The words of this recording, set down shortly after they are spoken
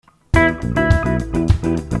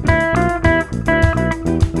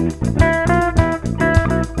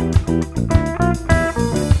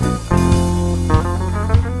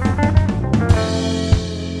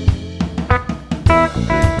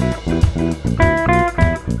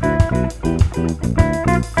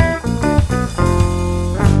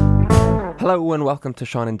Hello and welcome to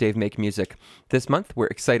Sean and Dave Make Music. This month we're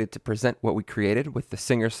excited to present what we created with the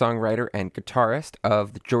singer-songwriter and guitarist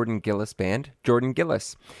of the Jordan Gillis Band, Jordan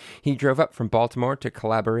Gillis. He drove up from Baltimore to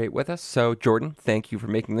collaborate with us, so Jordan, thank you for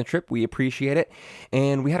making the trip. We appreciate it,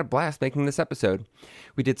 and we had a blast making this episode.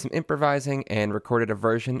 We did some improvising and recorded a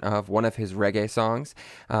version of one of his reggae songs.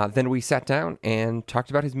 Then we sat down and talked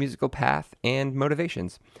about his musical path and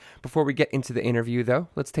motivations. Before we get into the interview, though,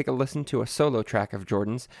 let's take a listen to a solo track of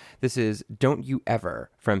Jordan's. This is Don't You Ever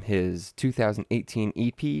from his 2018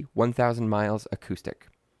 EP, 1000 Miles Acoustic.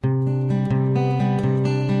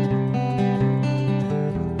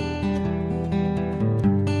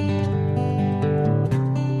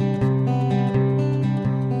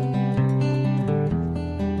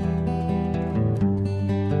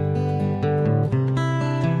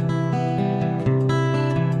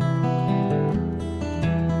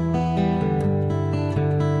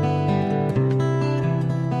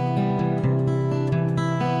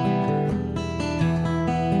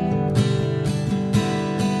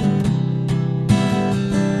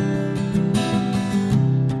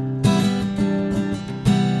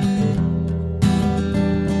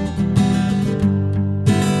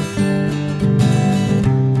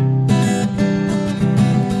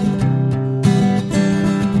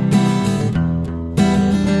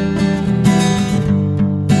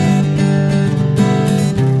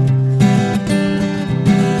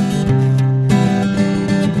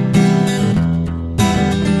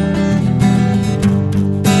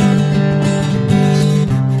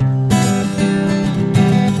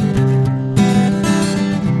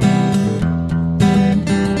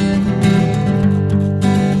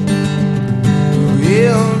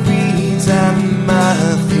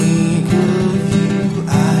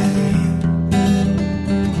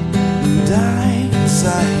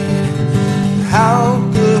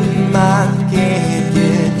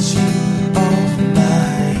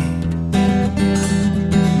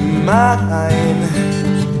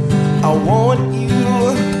 I want you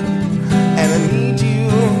and I need you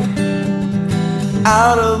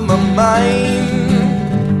out of my mind.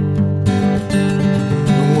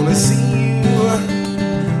 Don't wanna see you,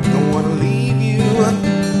 don't wanna leave you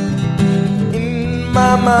in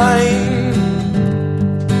my mind.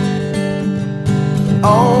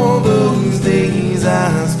 All those days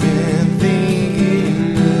I spent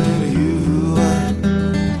thinking of you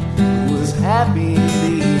was happy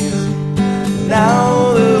days.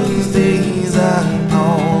 Now those days are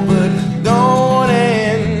all but gone,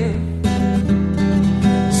 and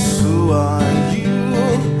so are you.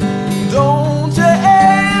 Don't you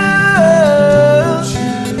ever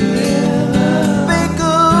think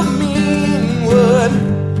of me and what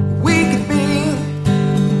we could be.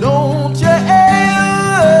 Don't you ever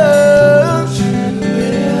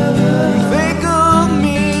think of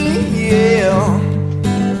me, yeah.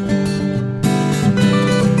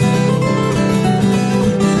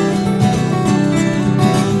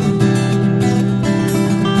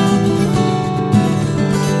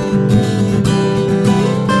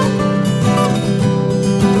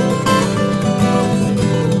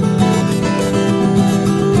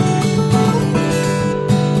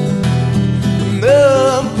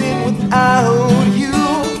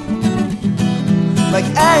 Like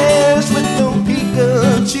Ash with no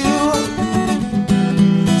Pikachu.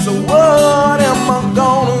 So what am I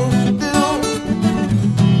gonna do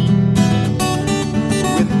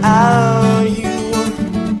without you?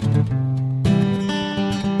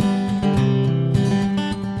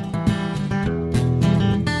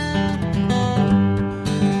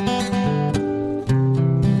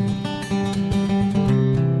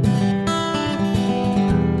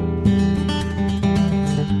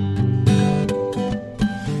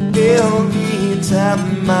 Every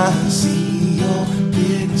time I see your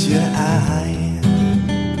picture, I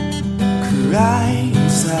cry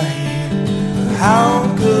inside. How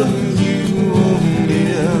could you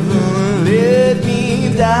never let me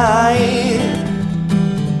die?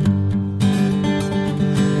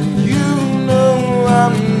 You know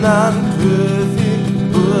I'm not perfect,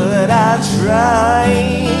 but I try.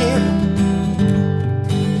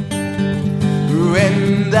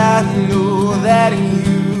 And I know that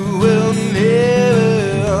you will never.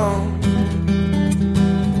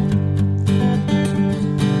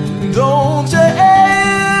 Don't you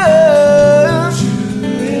ever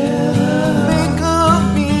think of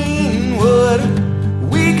me and what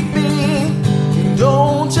we could be.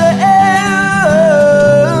 Don't you ever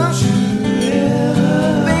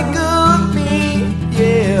think of me,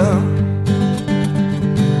 yeah.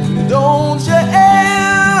 Don't you ever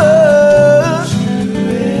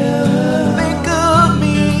think of me.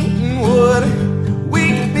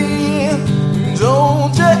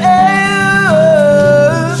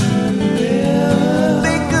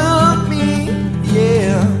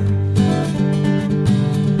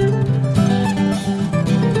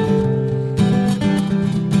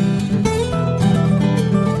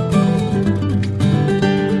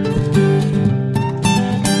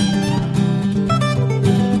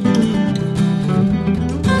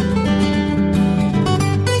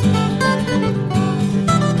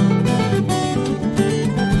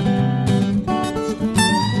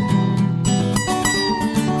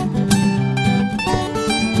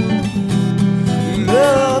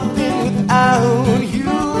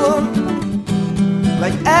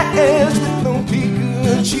 dance with no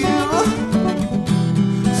Pikachu.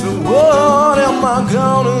 So what am I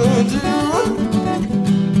gonna do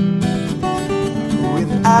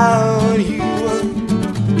without you?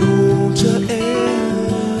 Don't you ever,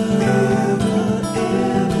 don't you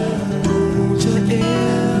ever, don't you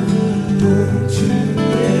ever, don't you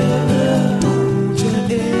ever,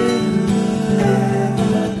 don't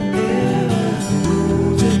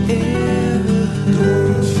you ever,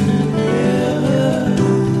 don't you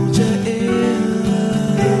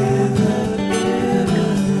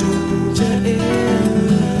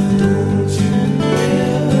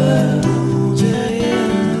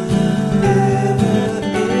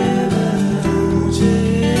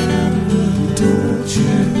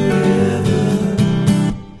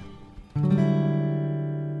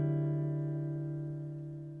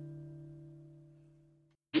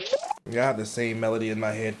I have the same melody in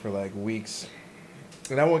my head for like weeks,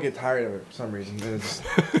 and I won't get tired of it for some reason. It's,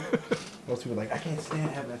 most people are like, I can't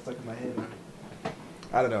stand having that stuck in my head.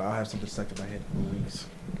 I don't know. I'll have something stuck in my head for weeks.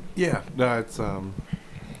 Yeah, no, it's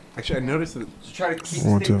actually I noticed that. So try to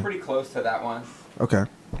stay pretty close to that one. Okay.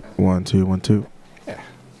 1 2 1 2. Yeah.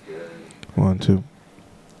 1 2.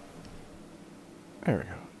 There we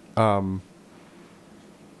go.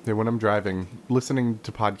 Yeah, when I'm driving, listening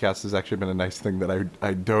to podcasts has actually been a nice thing that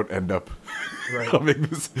I don't end up humming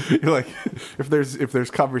this. You're like, if there's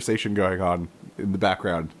conversation going on in the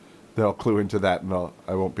background, then I'll clue into that, and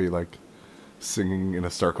I won't be like singing in a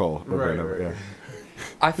circle over and over. Yeah.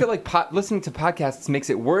 I feel like listening to podcasts makes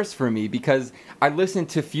it worse for me because I listen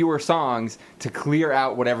to fewer songs to clear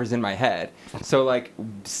out whatever's in my head. So like,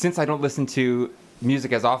 since I don't listen to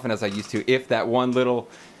music as often as I used to, if that one little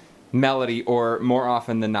melody, or more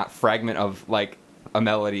often than not fragment of like a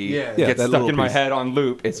melody gets stuck in my head on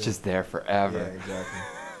loop, it's just there forever. Yeah, exactly.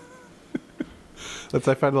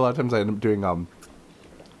 I find a lot of times I end up doing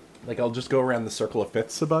like I'll just go around the circle of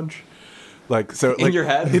fifths a bunch. Like, so in your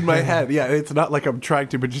head? In my head, yeah. It's not like I'm trying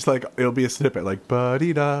to, but just like it'll be a snippet, like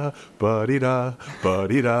ba-dee-da, ba-dee-da,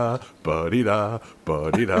 ba-dee-da, ba-dee-da,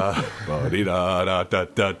 ba-dee-da, ba-dee-da, da da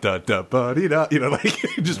da da da, ba-dee-da. You know, like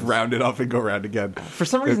just round it off and go around again. For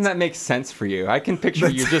some reason, that makes sense for you. I can picture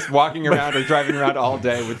you just walking around or driving around all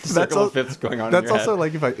day with the circle of fifths going on. That's in your also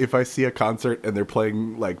head. like if I see a concert and they're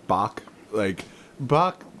playing like Bach.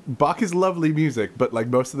 Bach is lovely music, but like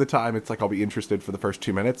most of the time, it's like I'll be interested for the first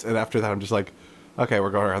 2 minutes, and after that, I'm just like, okay, we're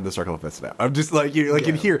going around the circle of fifths now. I'm just like,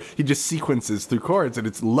 in here, he just sequences through chords, and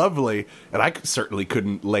it's lovely. And I certainly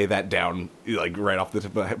couldn't lay that down like right off the tip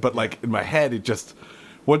of my head, but like in my head, it just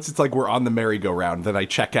once it's like we're on the merry-go-round, then I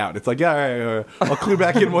check out. It's like, yeah, I'll clue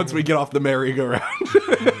back in once we get off the merry-go-round.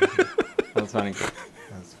 That's funny.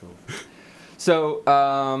 That's cool.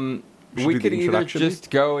 So, we could either introduction? just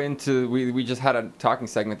go into we just had a talking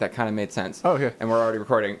segment that kind of made sense. Oh, yeah. And we're already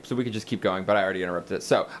recording, so we could just keep going, but I already interrupted it.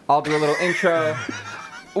 So I'll do a little intro.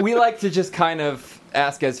 We like to just kind of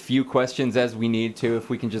ask as few questions as we need to. If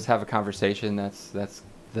we can just have a conversation, that's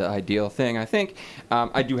the ideal thing, I think.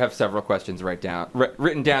 I do have several questions written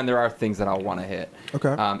down. There are things that I'll want to hit.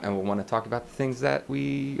 Okay. And we'll want to talk about the things that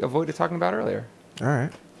we avoided talking about earlier. All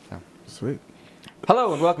right. So. Sweet.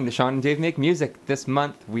 Hello and welcome to Sean and Dave Make Music. This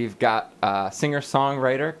month we've got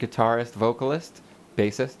singer-songwriter, guitarist, vocalist,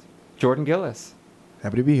 bassist, Jordan Gillis.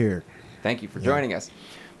 Happy to be here. Thank you for joining us.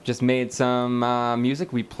 Just made some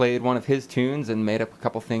music. We played one of his tunes and made up a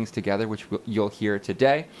couple things together, which you'll hear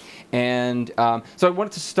today. And so I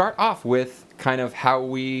wanted to start off with kind of how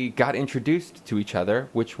we got introduced to each other,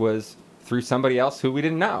 which was through somebody else who we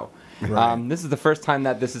didn't know. Right. This is the first time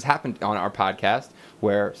that this has happened on our podcast,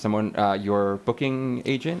 where someone, your booking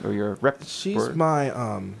agent or your rep... She's my...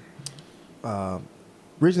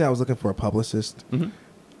 originally I was looking for a publicist. Mm-hmm.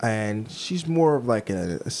 And she's more of like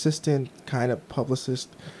an assistant kind of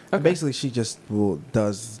publicist. Okay. Basically, she just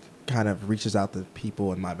reaches out to people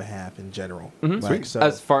on my behalf in general. Mm-hmm. Like, so,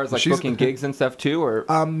 as far as like booking gigs and stuff too, or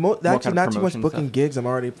actually kind of not too much promotion booking stuff? gigs. I'm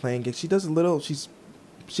already playing gigs. She does a little.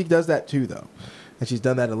 She does that too though, and she's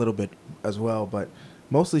done that a little bit as well. But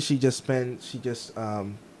mostly she just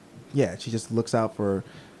looks out for.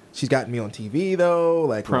 She's gotten me on TV though,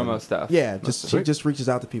 like promo stuff. Yeah, she just reaches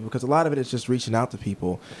out to people because a lot of it is just reaching out to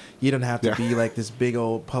people. You don't have to be like this big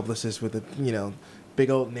old publicist with a big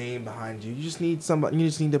old name behind you. You just need somebody. You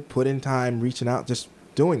just need to put in time reaching out, just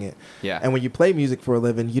doing it. Yeah. And when you play music for a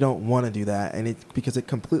living, you don't want to do that, and because it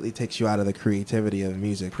completely takes you out of the creativity of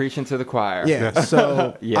music. Preaching to the choir. Yeah.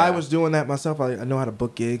 So Yeah. I was doing that myself. I know how to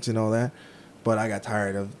book gigs and all that, but I got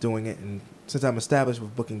tired of doing it. And since I'm established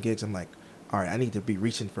with booking gigs, I'm like, all right, I need to be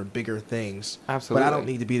reaching for bigger things. Absolutely. But I don't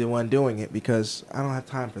need to be the one doing it because I don't have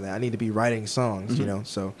time for that. I need to be writing songs, you know.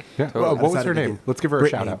 So Yeah. Totally. Well, I what was decided her to name? get Let's give her a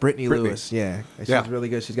shout out. Brittany Lewis, yeah. And Yeah. she's really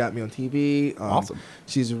good. She's got me on TV. Awesome.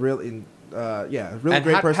 She's really, really And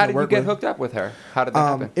great person how to did work you get with. hooked up with her? How did that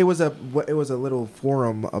happen? It was a little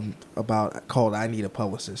forum called I Need a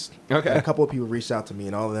Publicist. Okay. And a couple of people reached out to me,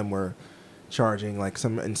 and all of them were charging like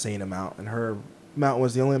some insane amount, and her amount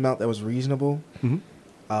was the only amount that was reasonable.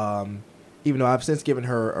 Even though I've since given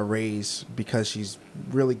her a raise because she's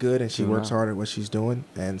really good and she works hard at what she's doing,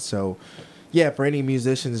 and so yeah, for any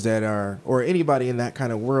musicians that are or anybody in that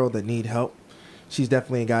kind of world that need help, she's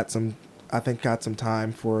definitely got some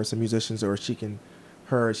time for some musicians, or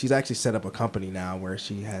she's actually set up a company now where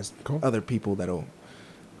she has other people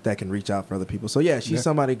that can reach out for other people. So yeah, she's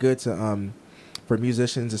somebody good to for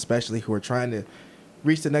musicians, especially who are trying to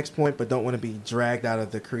reach the next point but don't want to be dragged out of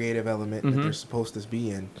the creative element that they're supposed to be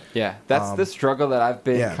in. Yeah, that's the struggle that I've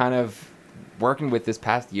been kind of working with this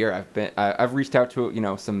past year. I've reached out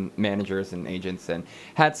to some managers and agents and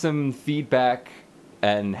had some feedback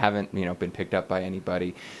and haven't been picked up by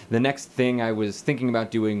anybody. The next thing I was thinking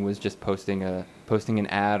about doing was just posting an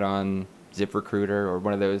ad on ZipRecruiter or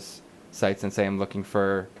one of those sites and say I'm looking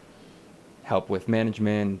for help with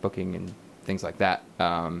management, booking, and things like that.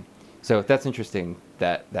 So that's interesting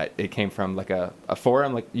that it came from like a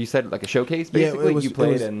forum, like you said, like a showcase, basically. It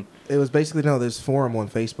was basically, there's a forum on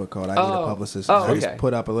Facebook called I Need a Publicist. Oh, I okay. just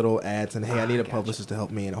put up a little ad saying, hey, I need a publicist to help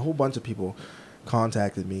me. And a whole bunch of people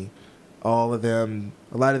contacted me. A lot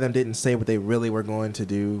of them didn't say what they really were going to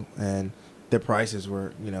do, and their prices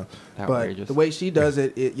were, outrageous. But the way she does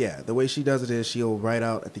it, is she'll write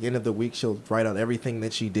out, at the end of the week, she'll write out everything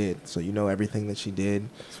that she did. So everything that she did.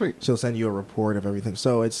 Sweet. She'll send you a report of everything.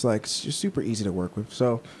 So it's like super easy to work with.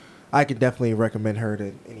 So I could definitely recommend her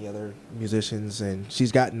to any other musicians, and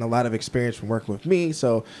she's gotten a lot of experience from working with me.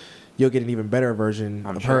 So you'll get an even better version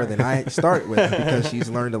of her than I started with because she's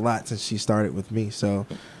learned a lot since she started with me. So,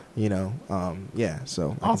 so I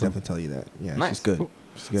can definitely tell you that. Yeah, nice. She's good.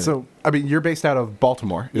 She's good. So, I mean, you're based out of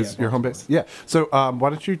Baltimore. Is your home base? Yeah. So, why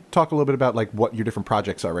don't you talk a little bit about like what your different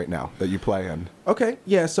projects are right now that you play in? Okay.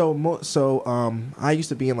 Yeah. So I used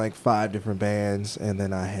to be in like 5 different bands, and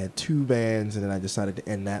then I had 2 bands, and then I decided to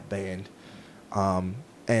end that band. And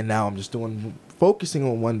now I'm just focusing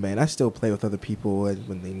on one band. I still play with other people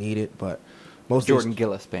when they need it, but mostly Jordan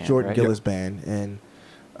Gillis Band. Jordan right? Gillis Band, and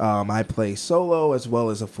I play solo as well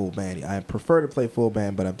as a full band. I prefer to play full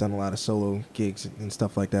band, but I've done a lot of solo gigs and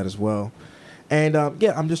stuff like that as well. And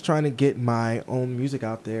I'm just trying to get my own music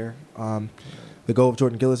out there. The goal of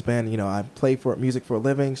Jordan Gillis Band, I play music for a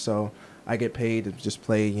living, so I get paid to just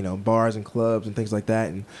play, bars and clubs and things like that.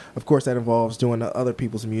 And of course, that involves doing other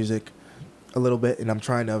people's music a little bit, and I'm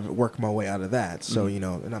trying to work my way out of that. So,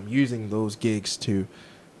 and I'm using those gigs to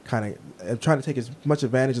I'm trying to take as much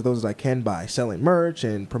advantage of those as I can by selling merch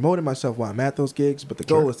and promoting myself while I'm at those gigs. But the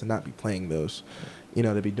goal is to not be playing those,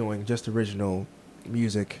 to be doing just original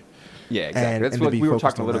music. Yeah, exactly. And That's to what be we were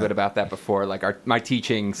focused talking a on little that. bit about that before. Like my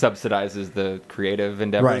teaching subsidizes the creative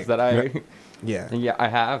endeavors that I, I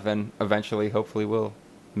have, and eventually, hopefully, will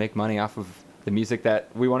make money off of the music that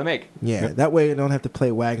we want to make. Yeah, that way I don't have to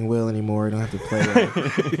play Wagon Wheel anymore. I don't have to play,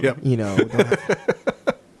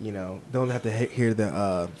 don't have to hear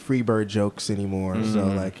the Freebird jokes anymore. So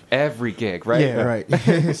like Every gig, right? yeah,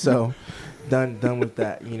 right. So done with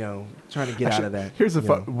that. Trying to get out of that. Here's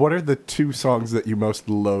what are the 2 songs that you most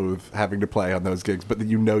loathe having to play on those gigs, but that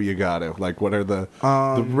you gotta? Like, what are the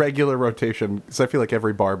regular rotation? Because I feel like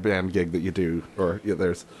every bar band gig that you do, or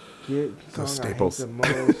there's those staples. I hate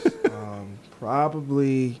the most,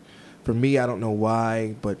 probably for me, I don't know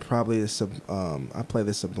why, but probably I play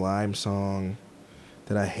the Sublime song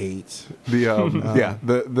that I hate. The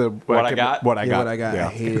the What I Got? What I Got. I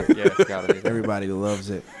hate it. Yeah, it's gotta be. Everybody loves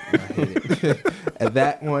it. I hate it. And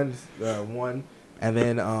that one's one. And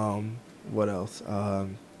then what else?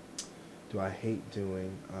 Do I hate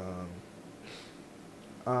doing?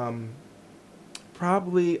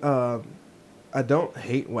 Probably I don't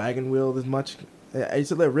hate Wagon Wheel as much.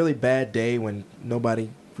 It's a really bad day when nobody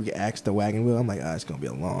reacts to Wagon Wheel. I'm like, it's gonna be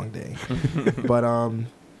a long day. But I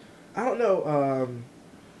don't know.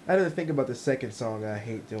 I had to think about the second song I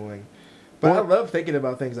hate doing. But I love thinking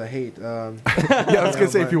about things I hate. Yeah, I was gonna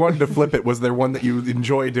say, if you wanted to flip it, was there one that you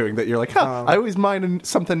enjoy doing that you're like, I always mind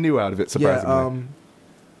something new out of it? Surprisingly.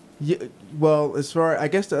 Yeah. Well, as far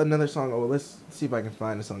another song. Oh, let's see if I can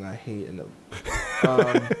find a song I hate.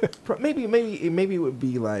 Maybe it would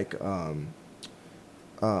be like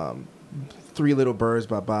 3 Little Birds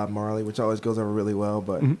by Bob Marley, which always goes over really well.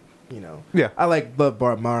 But Yeah. I love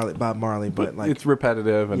Bob Marley, but like it's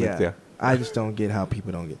repetitive and I just don't get how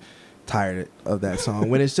people don't get tired of that song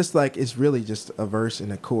when it's just like it's really just a verse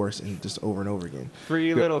and a chorus and just over and over again.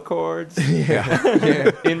 3 little chords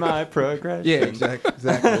Yeah. in my progression. Yeah, exactly.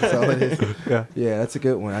 That's all it is. Yeah. That's a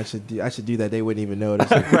good one. I should do that. They wouldn't even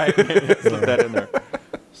notice. Right. Slip that in there.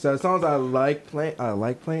 So songs I like playing.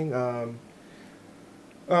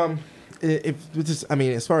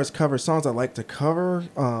 As far as cover songs, I like to cover.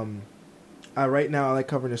 Right now I like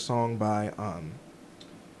covering a song by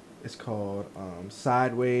it's called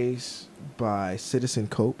 "Sideways" by Citizen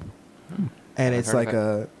Cope, and it's like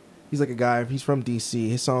he's like a guy. He's from DC.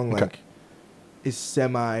 His song is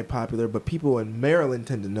semi popular, but people in Maryland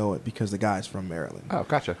tend to know it because the guy's from Maryland. Oh,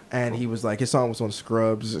 gotcha. And he was like, his song was on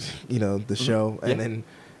Scrubs, the show, and then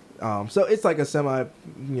so it's like a semi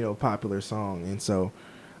popular song. And so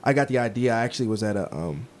I got the idea. I actually was at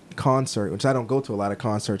a concert, which I don't go to a lot of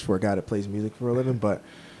concerts for a guy that plays music for a living, but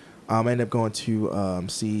I ended up going to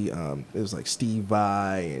see it was like Steve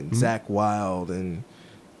Vai and Zach Wilde, and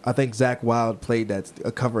I think Zach Wilde played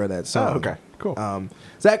a cover of that song. Oh, okay, cool.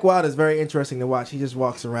 Zach Wilde is very interesting to watch. He just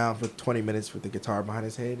walks around for 20 minutes with the guitar behind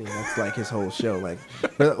his head, and that's like his whole show. Like,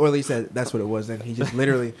 or at least that's what it was. Then he just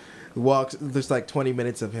literally walks. There's like 20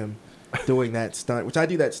 minutes of him doing that stunt, which I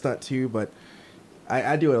do that stunt too, but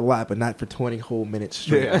I do it a lot, but not for 20 whole minutes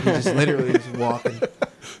straight. Yeah. He just literally is walking.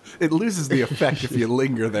 It loses the effect if you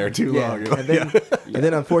linger there too long. And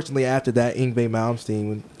then unfortunately after that, Yngwie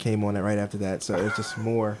Malmsteen came on it right after that, so it's just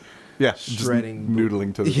more shredding, just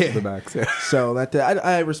noodling to the max. Yeah. So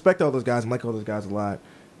I respect all those guys. I like all those guys a lot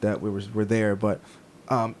that were there. But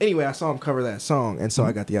anyway, I saw him cover that song, and so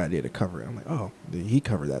I got the idea to cover it. I'm like, oh, he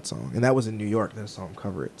covered that song, and that was in New York. Then I saw him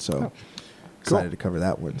cover it, so excited to cover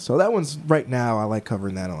that one. So that one's right now. I like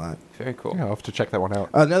covering that a lot. Very cool. Yeah, I'll have to check that one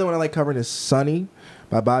out. Another one I like covering is "Sunny"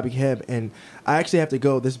 by Bobby Hebb, and I actually have to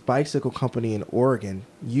go. This bicycle company in Oregon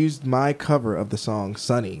used my cover of the song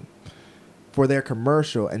 "Sunny" for their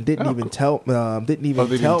commercial and didn't even tell They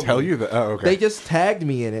didn't tell you that. Oh, okay. They just tagged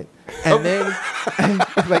me in it, and then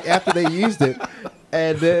like after they used it,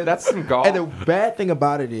 and then That's some gall. And the bad thing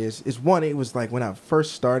about it is one, it was like when I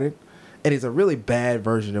first started, and it's a really bad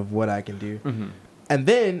version of what I can do, and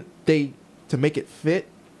then to make it fit,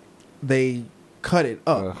 they cut it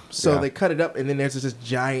up. They cut it up, and then there's this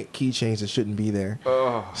giant key change that shouldn't be there.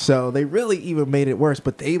 So they really even made it worse,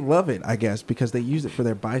 but they love it, I guess, because they use it for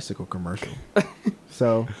their bicycle commercial.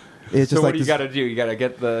 So it's just so what like do you got to do? You got to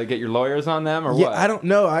get your lawyers on them, or yeah, what? I don't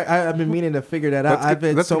know. I've been meaning to figure that out. I've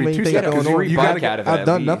had so many things going on. You gotta get I've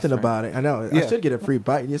done nothing about it. I know. I should get a free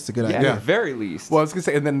bite. It's a good Yeah, idea. at the very least. Well, I was gonna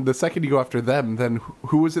say, and then the second you go after them, then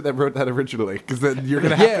who was it that wrote that originally? Because then you're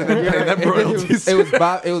gonna have to then pay them royalties. It was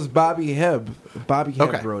Bobby Hebb. Bobby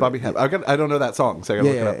Hebb wrote Bobby it. Hebb. I don't know that song, so I gotta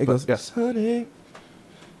look it up. It goes, "Sunny,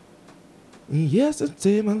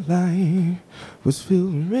 yesterday my life was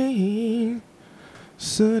filled with rain.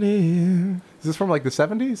 Sunny." Is this from like the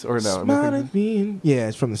 70s or no? Smile at me. Yeah,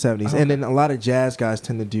 it's from the 70s. And then a lot of jazz guys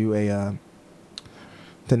tend to do a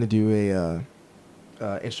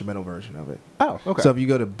instrumental version of it. Oh, okay. So if you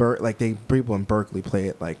go to people in Berkeley play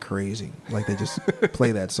it like crazy. Like they just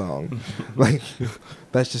play that song. Like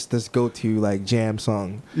that's just this go-to like jam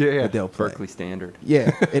song that they'll play. Berkeley standard.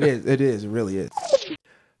 Yeah, it is. It is. It really is.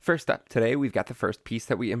 First up today, we've got the first piece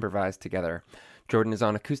that we improvised together. Jordan is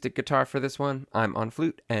on acoustic guitar for this one, I'm on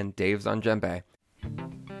flute, and Dave's on djembe.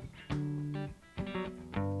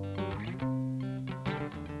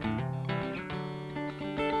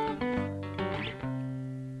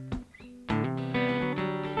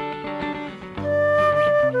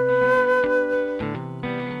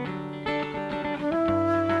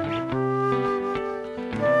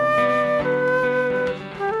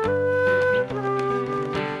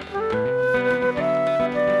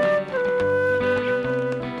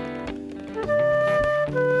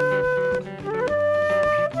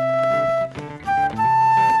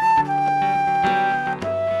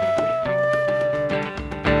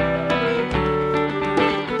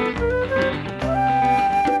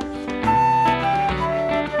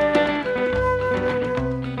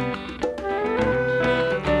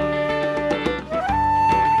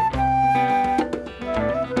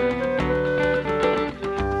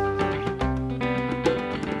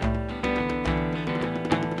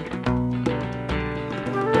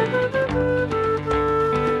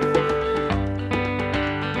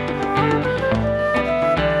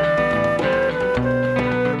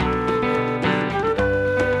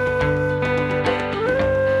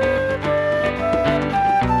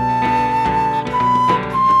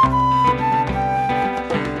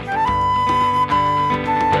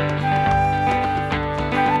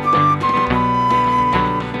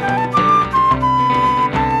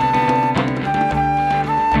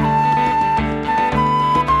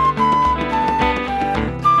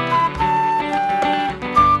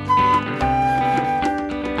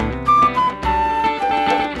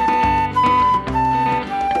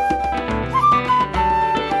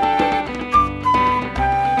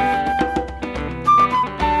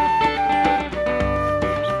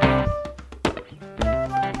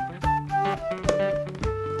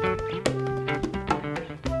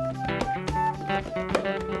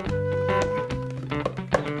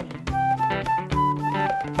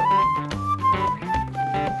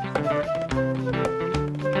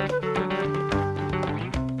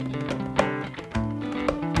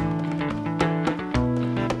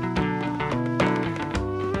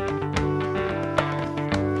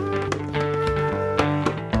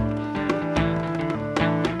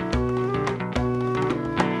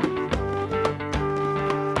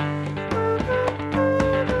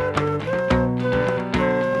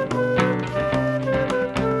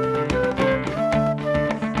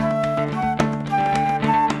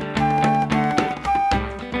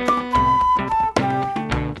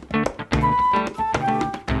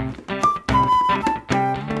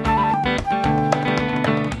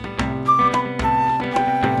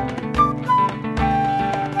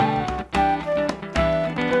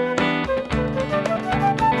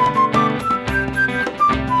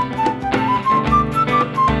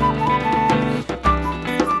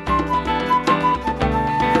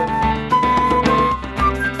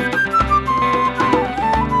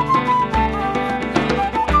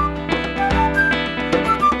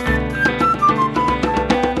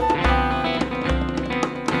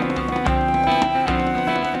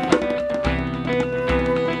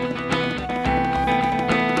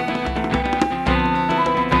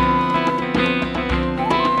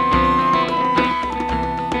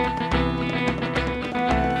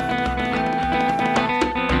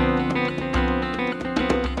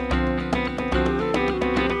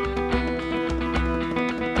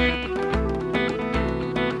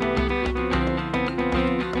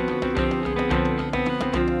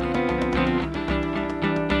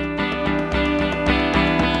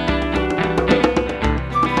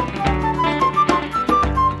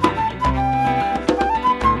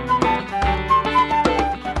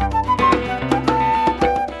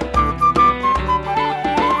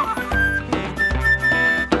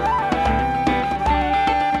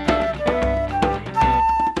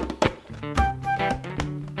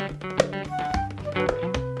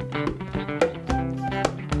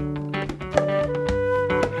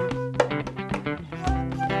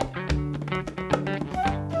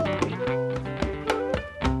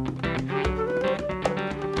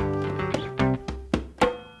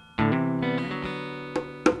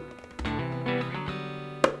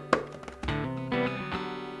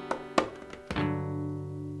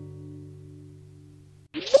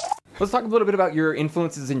 Let's talk a little bit about your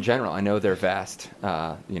influences in general. I know they're vast,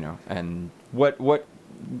 and what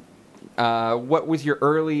was your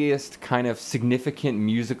earliest kind of significant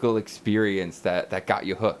musical experience that got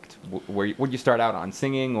you hooked? Where'd you start out on,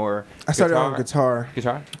 singing or I started on guitar.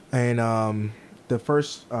 Guitar? And the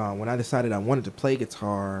first when I decided I wanted to play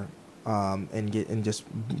guitar and just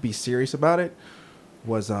be serious about it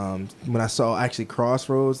was when I saw actually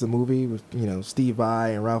Crossroads, the movie with Steve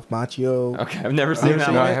Vai and Ralph Macchio. Okay, I've never seen that.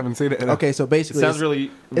 No, one. I haven't seen it. Okay, so basically, It sounds really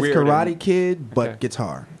it's weird. Karate Kid, but Okay.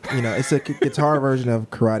 guitar. It's a guitar version of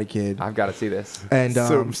Karate Kid. I've got to see this. And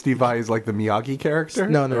So Steve Vai is like the Miyagi character?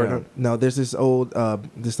 no. There's this old,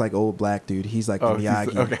 old black dude. He's like the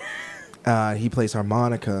Miyagi. Okay. He plays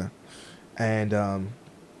harmonica, and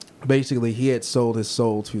basically he had sold his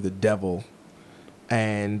soul to the devil.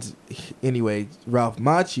 And anyway, Ralph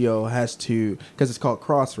Macchio has to, because it's called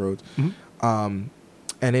Crossroads. Mm-hmm.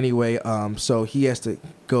 And anyway, so he has to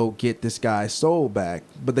go get this guy's soul back.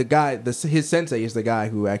 But the guy, his sensei is the guy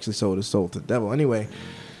who actually sold his soul to the devil. Anyway,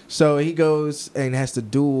 so he goes and has to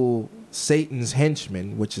duel Satan's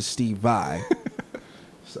henchman, which is Steve Vai.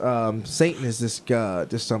 Satan is this guy,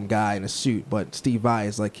 just some guy in a suit, but Steve Vai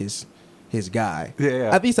is like his guy.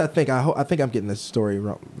 Yeah. At least I think I'm getting the story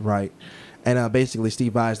right. And basically,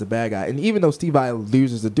 Steve Vai is the bad guy. And even though Steve Vai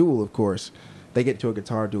loses the duel, of course, they get into a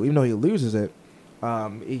guitar duel. Even though he loses it,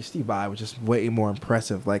 Steve Vai was just way more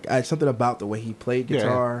impressive. Like, something about the way he played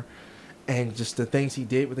guitar and just the things he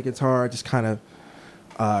did with the guitar just kind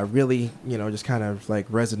of really, just kind of like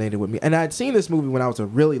resonated with me. And I'd seen this movie when I was a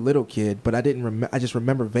really little kid, but I didn't I just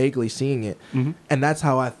remember vaguely seeing it. Mm-hmm. And that's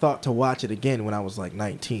how I thought to watch it again when I was like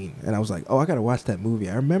 19. And I was like, oh, I got to watch that movie.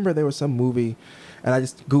 I remember there was some movie. And I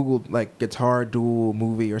just Googled like guitar duel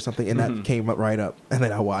movie or something, and that came up right up. And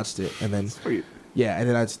then I watched it, and then Sweet. yeah, and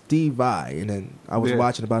then I Steve Vai, and then I was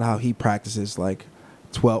watching about how he practices like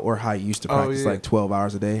 12, or how he used to practice like 12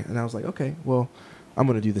 hours a day, and I was like, okay, well, I'm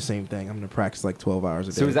gonna do the same thing. I'm gonna practice like 12 hours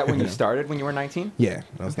a day. So is that when you started, when you were 19? Yeah,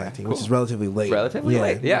 I was 19, cool. which is relatively late. Relatively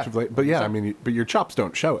late, yeah. But yeah, I mean, but your chops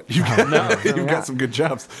don't show it. You've got some good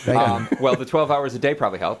chops. Well, the 12 hours a day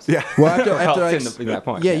probably helps. Yeah. Well, after Helps like, in that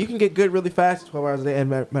point. yeah, you can get good really fast, 12 hours a day. And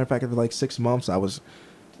matter of fact, after like 6 months, I was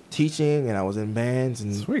teaching and I was in bands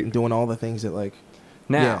and doing all the things that like.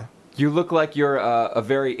 Now, yeah. you look like you're a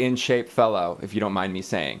very in-shape fellow, if you don't mind me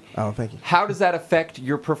saying. Oh, thank you. How does that affect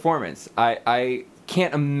your performance? I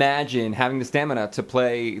can't imagine having the stamina to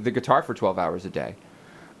play the guitar for 12 hours a day.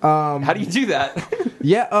 How do you do that?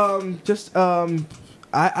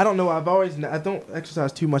 I don't know. I don't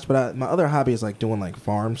exercise too much, but my other hobby is like doing like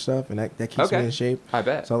farm stuff, and that keeps me in shape. I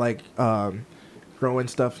bet. So like growing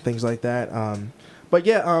stuff, things like that. But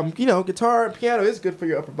yeah, guitar and piano is good for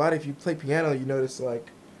your upper body. If you play piano, you notice like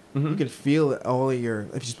you can feel it, all of your,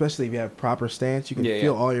 especially if you have proper stance, you can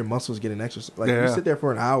feel all your muscles getting exercise. Like if you sit there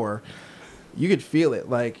for an hour, you could feel it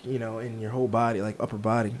like in your whole body, like upper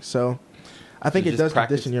body. So I think it does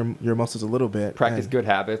condition your muscles a little bit. Practice good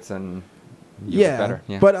habits and you get better.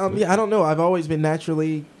 Yeah. But I don't know. I've always been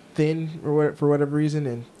naturally thin for whatever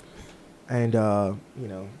reason, and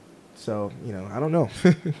so I don't know.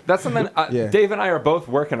 That's something Dave and I are both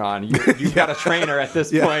working on. You've got a trainer at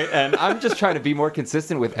this point, and I'm just trying to be more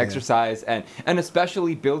consistent with exercise and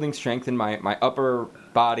especially building strength in my upper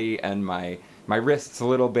body and my wrists a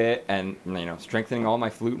little bit, and strengthening all my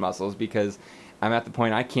flute muscles, because I'm at the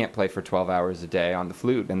point I can't play for 12 hours a day on the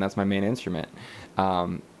flute, and that's my main instrument.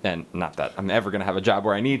 And not that I'm ever going to have a job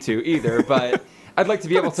where I need to either, but I'd like to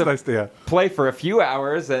be able to play for a few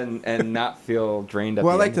hours and not feel drained at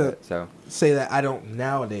the end of it. So say that I don't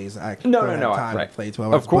nowadays. I don't have time to play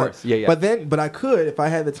 12 hours. Of course, But I could if I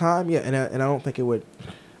had the time. Yeah, and I don't think it would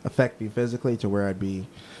affect me physically to where I'd be.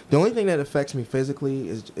 The only thing that affects me physically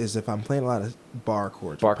is if I'm playing a lot of bar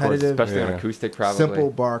chords. Bar chords, especially on acoustic, probably. Simple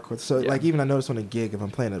bar chords. So, like, even I notice on a gig, if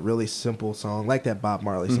I'm playing a really simple song, like that Bob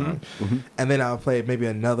Marley song, and then I'll play maybe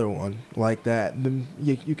another one like that, then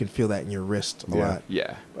you can feel that in your wrist a lot.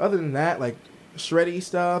 Yeah. Other than that, like, shreddy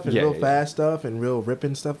stuff and real fast stuff and real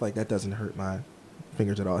ripping stuff, like, that doesn't hurt my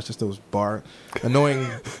fingers at all. It's just those annoying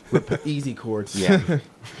easy chords. Yeah.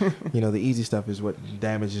 The easy stuff is what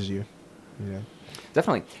damages you.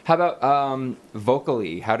 Definitely. How about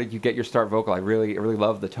vocally? How did you get your start vocal? I really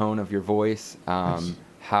love the tone of your voice. How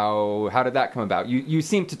did that come about? You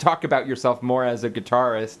seem to talk about yourself more as a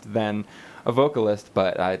guitarist than a vocalist,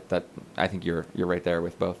 but I think you're right there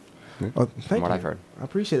with both. Oh, thank you. I've heard. I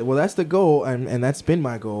appreciate it. Well, that's the goal, and that's been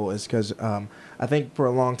my goal, is because I think for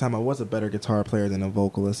a long time I was a better guitar player than a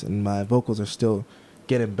vocalist, and my vocals are still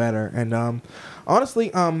getting better. And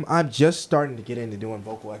honestly, I'm just starting to get into doing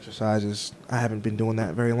vocal exercises. I haven't been doing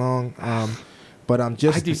that very long. But I'm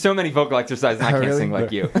just. I do so many vocal exercises and I can't Really? sing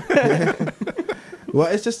like you. Well,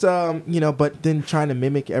 it's just but then trying to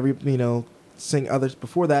mimic sing others.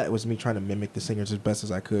 Before that, it was me trying to mimic the singers as best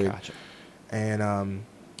as I could, Gotcha. and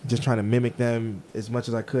just trying to mimic them as much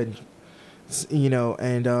as I could,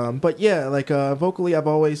 but yeah, like vocally, I've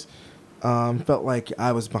always felt like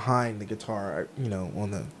I was behind the guitar,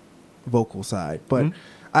 on the vocal side, but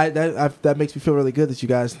that makes me feel really good that you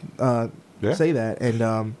guys say that, and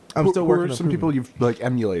I'm still working. Who are on some improving. people you've like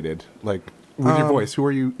emulated, like with your voice?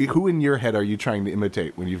 Who in your head are you trying to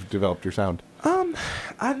imitate when you've developed your sound?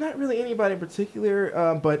 I'm not really anybody in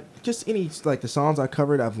particular, but just any like the songs I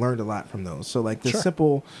covered, I've learned a lot from those. So like the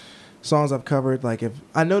simple songs I've covered, like if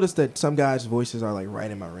I noticed that some guys' voices are like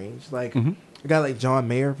right in my range, like a guy like John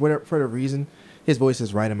Mayer, for whatever reason, his voice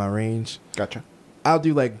is right in my range. Gotcha. I'll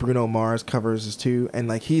do like Bruno Mars covers too, and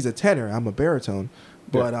like he's a tenor, I'm a baritone,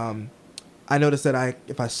 but I noticed that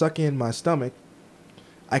if I suck in my stomach,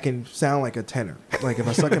 I can sound like a tenor. Like if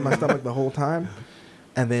I suck in my stomach the whole time,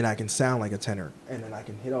 and then I can sound like a tenor, and then I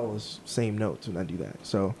can hit all those same notes when I do that.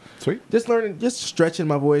 So Sweet. just stretching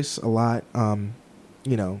my voice a lot, and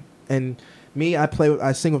me,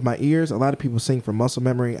 I sing with my ears. A lot of people sing from muscle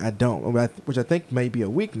memory. I don't, which I think may be a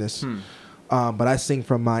weakness. But I sing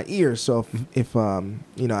from my ears. So if I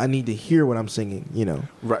need to hear what I'm singing,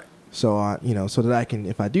 Right. So so that I can,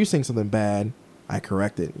 if I do sing something bad, I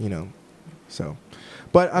correct it, So,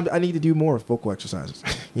 but I need to do more vocal exercises,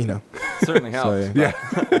 Certainly helps. So, Yeah.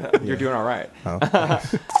 You're doing all right. Oh.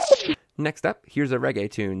 Next up, here's a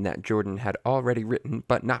reggae tune that Jordan had already written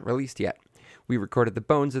but not released yet. We recorded the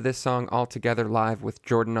bones of this song all together live with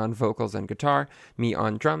Jordan on vocals and guitar, me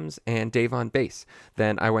on drums, and Dave on bass.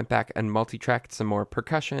 Then I went back and multi-tracked some more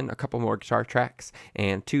percussion, a couple more guitar tracks,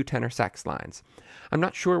 and 2 tenor sax lines. I'm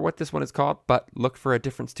not sure what this one is called, but look for a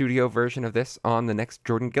different studio version of this on the next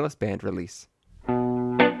Jordan Gillis Band release.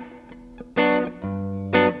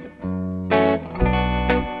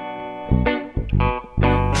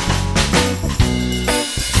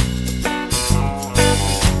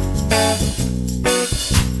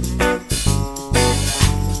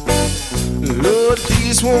 Lord,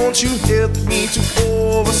 please won't you help me to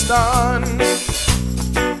overstand?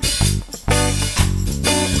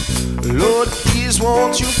 Lord, please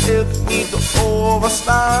won't you help me to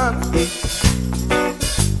overstand?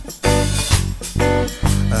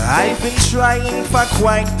 I've been trying for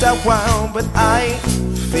quite a while, but I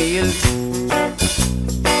failed.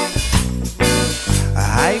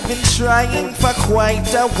 I've been trying for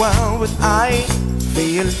quite a while, but I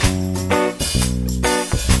failed.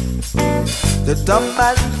 The dumb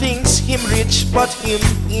man thinks him rich, but him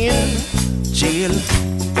in jail.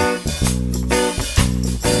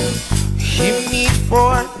 Him need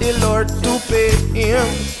for the Lord to pay him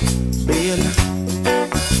bail.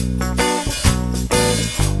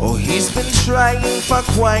 Oh, he's been trying for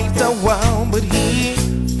quite a while, but he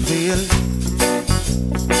failed.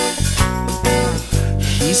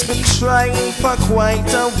 He's been trying for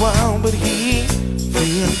quite a while, but he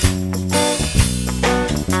failed.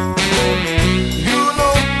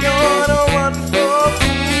 You're the one for me.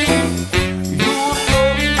 You know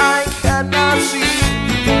I cannot see.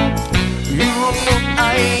 You know I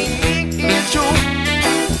need you.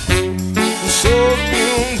 So you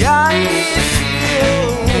guide me.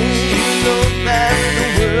 You know that the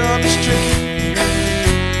world is tricky.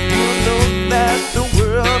 You know that the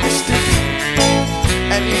world is sticky.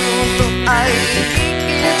 And you know I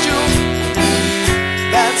need you.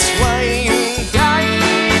 That's why you guide me.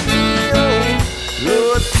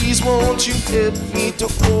 Lord, please won't you help me to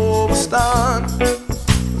overstand?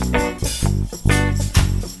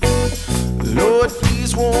 Lord,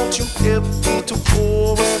 please won't you help me to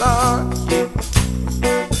overstand?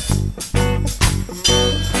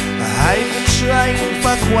 I've been trying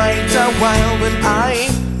for quite a while, but I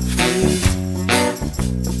failed.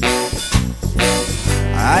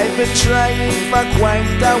 I've been trying for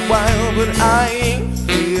quite a while, but I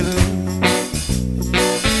failed.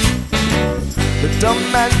 The dumb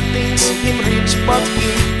man thinks him rich, but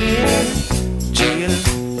him in jail.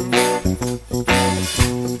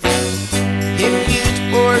 Him need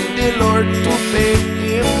for the Lord to pay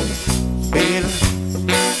him bail.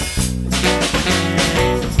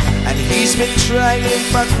 And he's been trying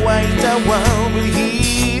for quite a while, but he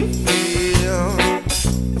failed.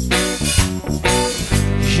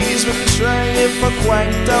 He's been trying for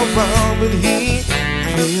quite a while, but he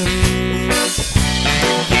failed.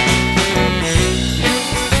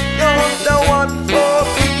 The one for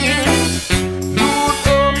me. You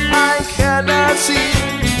know I cannot see.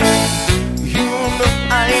 You know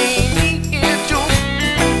I need you.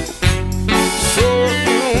 So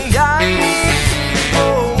you guide me.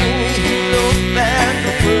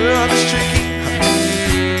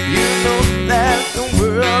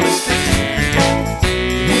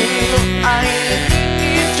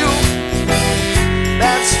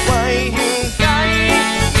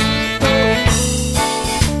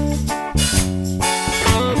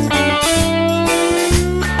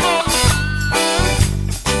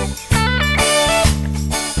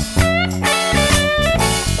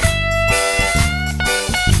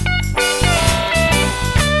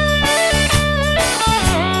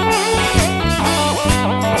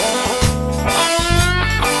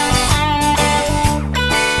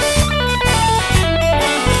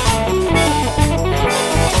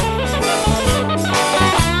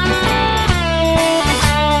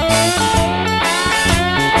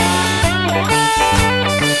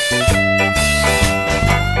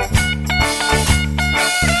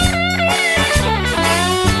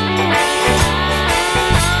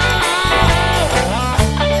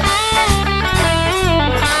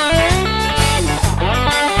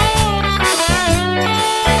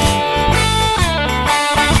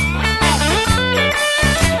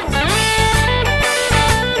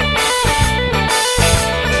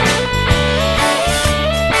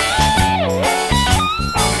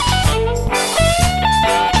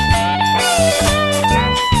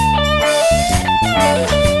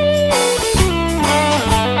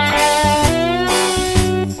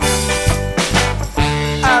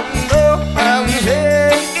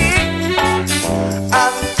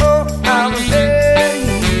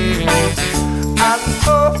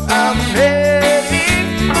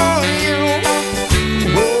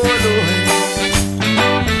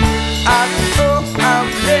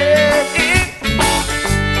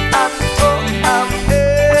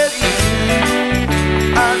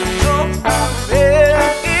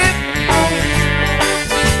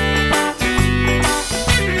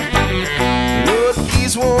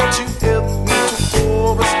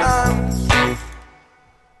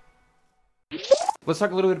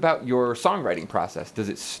 talk a little bit about your songwriting process. Does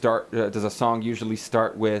it start? Does a song usually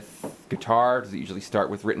start with guitar? Does it usually start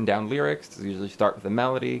with written down lyrics? Does it usually start with a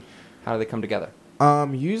melody? How do they come together?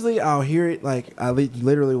 Usually I'll hear it like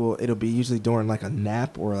literally will. It'll be usually during like a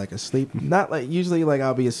nap or like a sleep. Not like usually like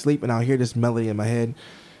I'll be asleep and I'll hear this melody in my head,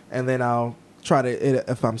 and then I'll try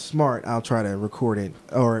to. If I'm smart, I'll try to record it,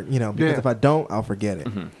 or because if I don't, I'll forget it.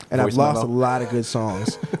 Mm-hmm. And Voice I've lost memo. a lot of good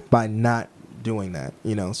songs by not doing that.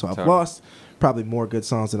 So I've Totally. lost probably more good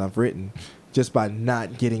songs than I've written just by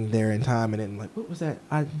not getting there in time. And then like, what was that?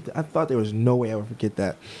 I thought there was no way I would forget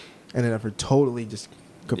that, and then I totally just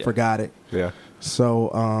forgot it. Yeah.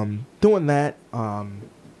 So doing that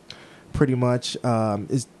pretty much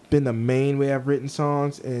has been the main way I've written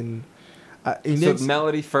songs. And So it's,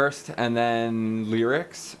 melody first, and then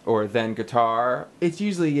lyrics, or then guitar. it's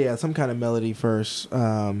usually some kind of melody first,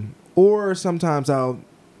 or sometimes I'll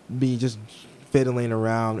be just fiddling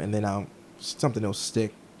around and then something will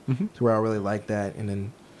stick to where I really like that, and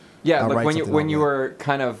then Yeah, I'll like write when you something when on you that. were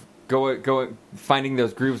kind of going finding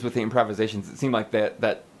those grooves with the improvisations, it seemed like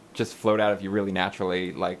that just flowed out of you really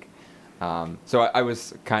naturally. Like, so I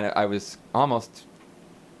was almost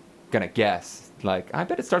gonna guess. Like, I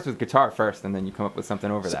bet it starts with guitar first, and then you come up with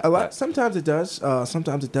something over that. a lot. But- Sometimes it does.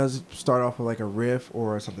 Sometimes it does start off with like a riff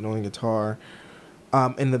or something on the guitar.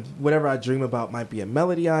 And whatever I dream about might be a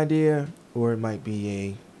melody idea, or it might be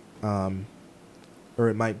a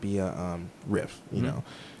riff. You know.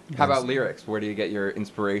 How about lyrics? Where do you get your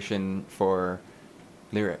inspiration for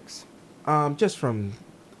lyrics? Just from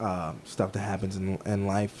stuff that happens in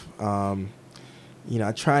life. I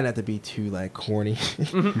try not to be too like corny.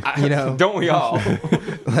 Don't we all?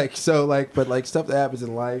 but stuff that happens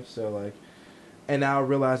in life. So like, and now I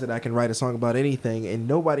realize that I can write a song about anything, and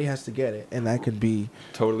nobody has to get it, and that could be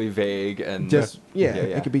Totally vague and just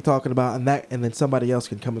it could be talking about and then somebody else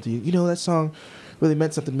can come up to you. That song really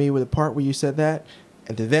meant something to me with the part where you said that,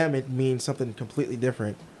 and to them it means something completely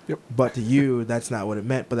different. Yep. But to you, that's not what it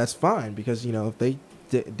meant. But that's fine, because if they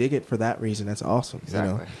dig it for that reason, that's awesome.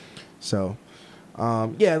 Exactly. So,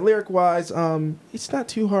 lyric wise, it's not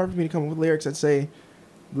too hard for me to come up with lyrics. I'd say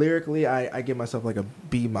lyrically, I give myself like a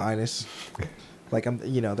B-. Like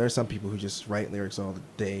there's some people who just write lyrics all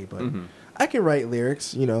day, but Mhm. I can write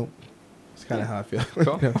lyrics. It's kind of how I feel.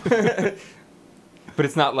 Cool. But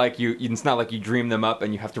it's not like you dream them up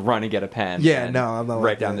and you have to run and get a pen. Yeah, and no, I'm not write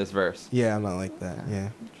like down that. this verse. Yeah, I'm not like that. Yeah.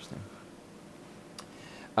 Interesting.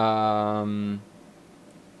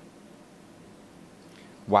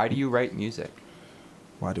 Why do you write music?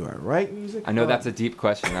 Why do I write music? I know that's a deep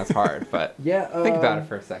question. That's hard, but Yeah. think about it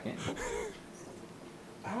for a second.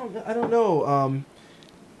 I don't know.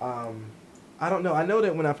 I don't know. I know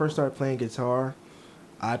that when I first started playing guitar,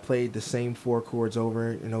 I played the same 4 chords over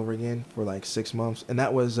and over again for like 6 months, and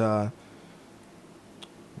that was the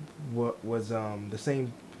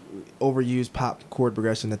same overused pop chord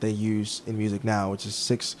progression that they use in music now, which is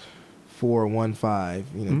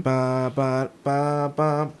 6-4-1-5. Ba ba ba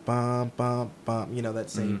ba ba ba ba. That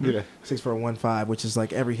same Yeah. 6-4-1-5, which is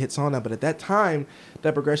like every hit song now. But at that time,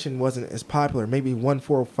 that progression wasn't as popular. Maybe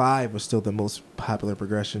 1-4-5 was still the most popular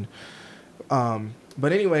progression.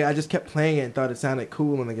 But anyway, I just kept playing it and thought it sounded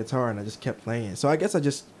cool on the guitar, and I just kept playing it. So I guess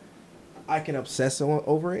I can obsess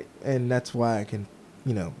over it, and that's why I can,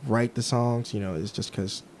 write the songs. It's just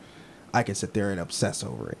because I can sit there and obsess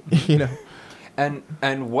over it. And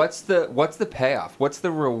what's the payoff? What's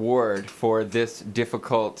the reward for this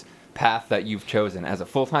difficult path that you've chosen as a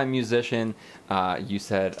full-time musician? You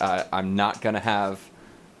said I'm not gonna have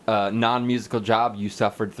a non-musical job. You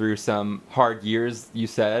suffered through some hard years, you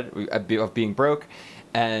said, of being broke,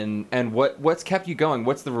 and what's kept you going?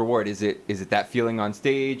 What's the reward? Is it that feeling on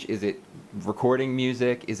stage? Is it recording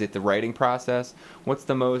music? Is it the writing process? What's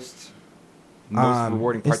the most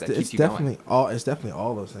rewarding part that keeps you going? It's definitely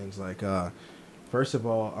all those things. Like first of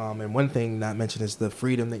all, and one thing not mentioned is the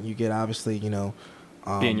freedom that you get. Obviously,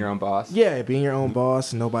 Being your own boss. Yeah, being your own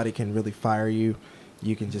boss. Nobody can really fire you.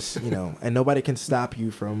 You can just, and nobody can stop you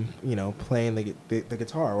from, playing the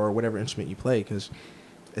guitar or whatever instrument you play, because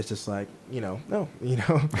it's just like,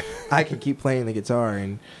 I can keep playing the guitar,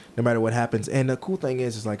 and no matter what happens. And the cool thing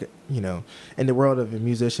is like, in the world of a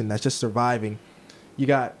musician that's just surviving, you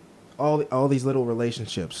got all these little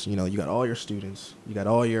relationships. You got all your students, you got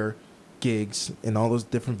all your gigs in all those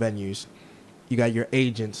different venues. You got your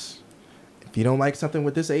agents. If you don't like something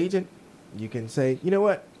with this agent, you can say, you know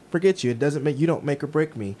what? Forget you. It doesn't make you don't make or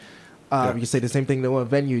break me. You can say the same thing to a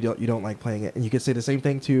venue you don't like playing it, and you can say the same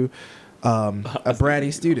thing to a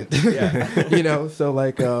bratty student. Yeah. So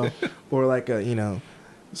like or like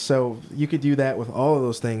so you could do that with all of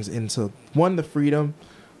those things. And so one, the freedom,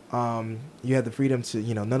 You have the freedom to,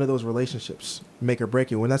 none of those relationships make or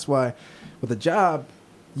break you. And that's why with a job,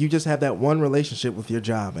 you just have that one relationship with your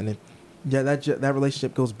job. And if that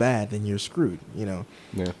relationship goes bad, then you're screwed, Yeah.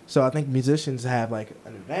 So I think musicians have like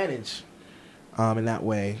an advantage in that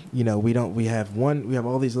way. We have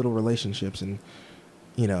all these little relationships, and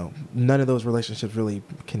none of those relationships really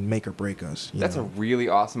can make or break us. That's a really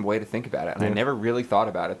awesome way to think about it, and I Yeah. never really thought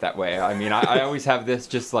about it that way. I mean, I always have this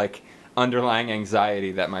just like underlying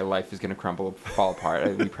anxiety that my life is going to fall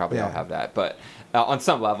apart. We probably all Yeah. have that, but on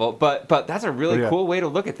some level. But that's a really Yeah. cool way to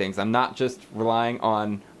look at things. I'm not just relying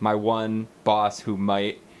on my one boss who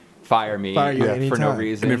might fire me Fire you Yeah. for no anytime.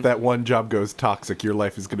 reason. And if that one job goes toxic, your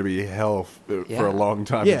life is going to be hell for Yeah. a long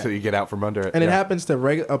time Yeah. until you get out from under it. And it Yeah. happens to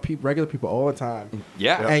regular people all the time.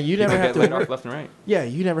 yeah, And you never People have get to laid worry- off left and right. Yeah,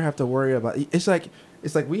 you never have to worry about. It's like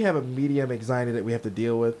we have a medium anxiety that we have to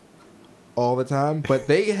deal with all the time, but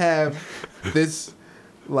they have this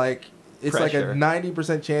like it's like Pressure. a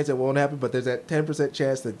 90% chance it won't happen, but there's that 10%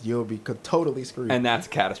 chance that you'll be totally screwed. And that's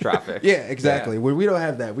catastrophic. yeah, exactly. When we don't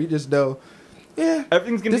have that, we just know. Yeah,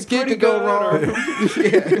 Everything's gonna this be kid pretty could go good,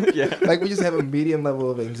 wrong. yeah. Yeah. Like we just have a medium level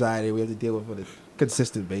of anxiety we have to deal with on a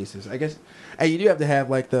consistent basis. I guess, and you do have to have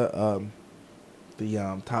like the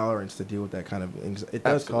tolerance to deal with that kind of anxiety. It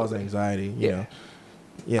does cause Absolutely. anxiety, you Yeah. know.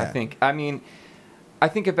 Yeah, I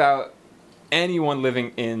think about anyone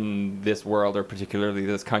living in this world, or particularly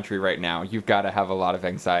this country right now. You've got to have a lot of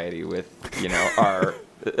anxiety with,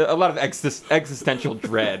 a lot of existential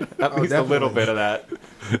dread. At least a little definitely. bit of that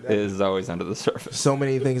is always under the surface. so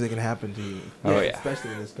many things that can happen to you. Oh, yeah.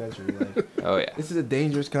 Especially in this country. Like, Oh yeah. this is a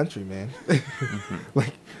dangerous country, man. Mm-hmm.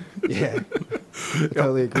 Like, yeah, I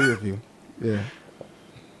totally agree with you. Yeah.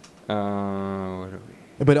 What are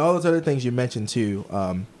we? But all those other things you mentioned too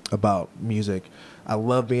about music, I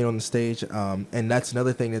love being on the stage, and that's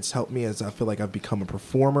another thing that's helped me is I feel like I've become a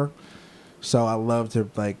performer. So I love to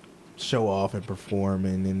like show off and perform,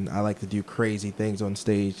 and I like to do crazy things on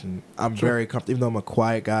stage. And I'm very comfortable, even though I'm a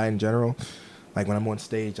quiet guy in general. Like when I'm on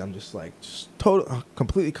stage, I'm just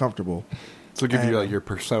completely comfortable. So give you And- like your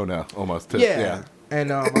persona almost. To, Yeah.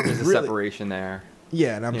 And I'm There's a really, separation there.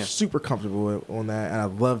 yeah, and I'm Yeah. super comfortable on that, and I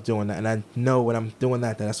love doing that. And I know when I'm doing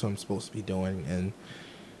that, that's what I'm supposed to be doing. And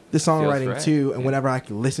the songwriting right. too. And Yeah. whenever I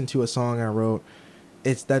can listen to a song I wrote,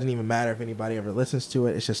 it doesn't even matter if anybody ever listens to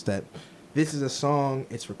it. It's just that this is a song.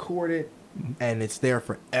 It's recorded, and it's there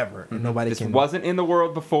forever, and nobody This can. wasn't in the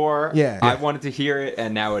world before. Yeah. I wanted to hear it,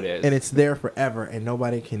 and now it is. And it's there forever, and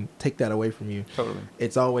nobody can take that away from you. totally.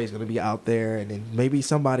 It's always going to be out there, and then maybe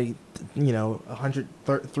somebody,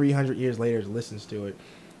 300 years later listens to it,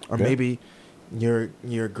 or Yeah. maybe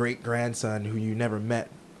your great grandson who you never met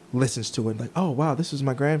listens to it, like, oh wow, this is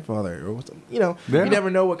my grandfather, or Yeah. you never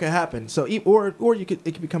know what could happen. So or it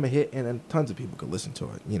could become a hit, and then tons of people could listen to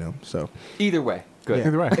it. So Either way, good. yeah,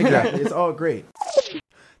 Either way. exactly, it's all great.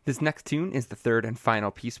 This next tune is the third and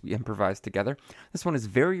final piece we improvised together. This one is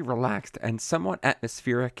very relaxed and somewhat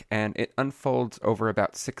atmospheric, and it unfolds over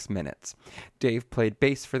about 6 minutes. Dave played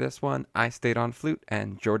bass for this one, I stayed on flute,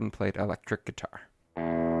 and Jordan played electric guitar.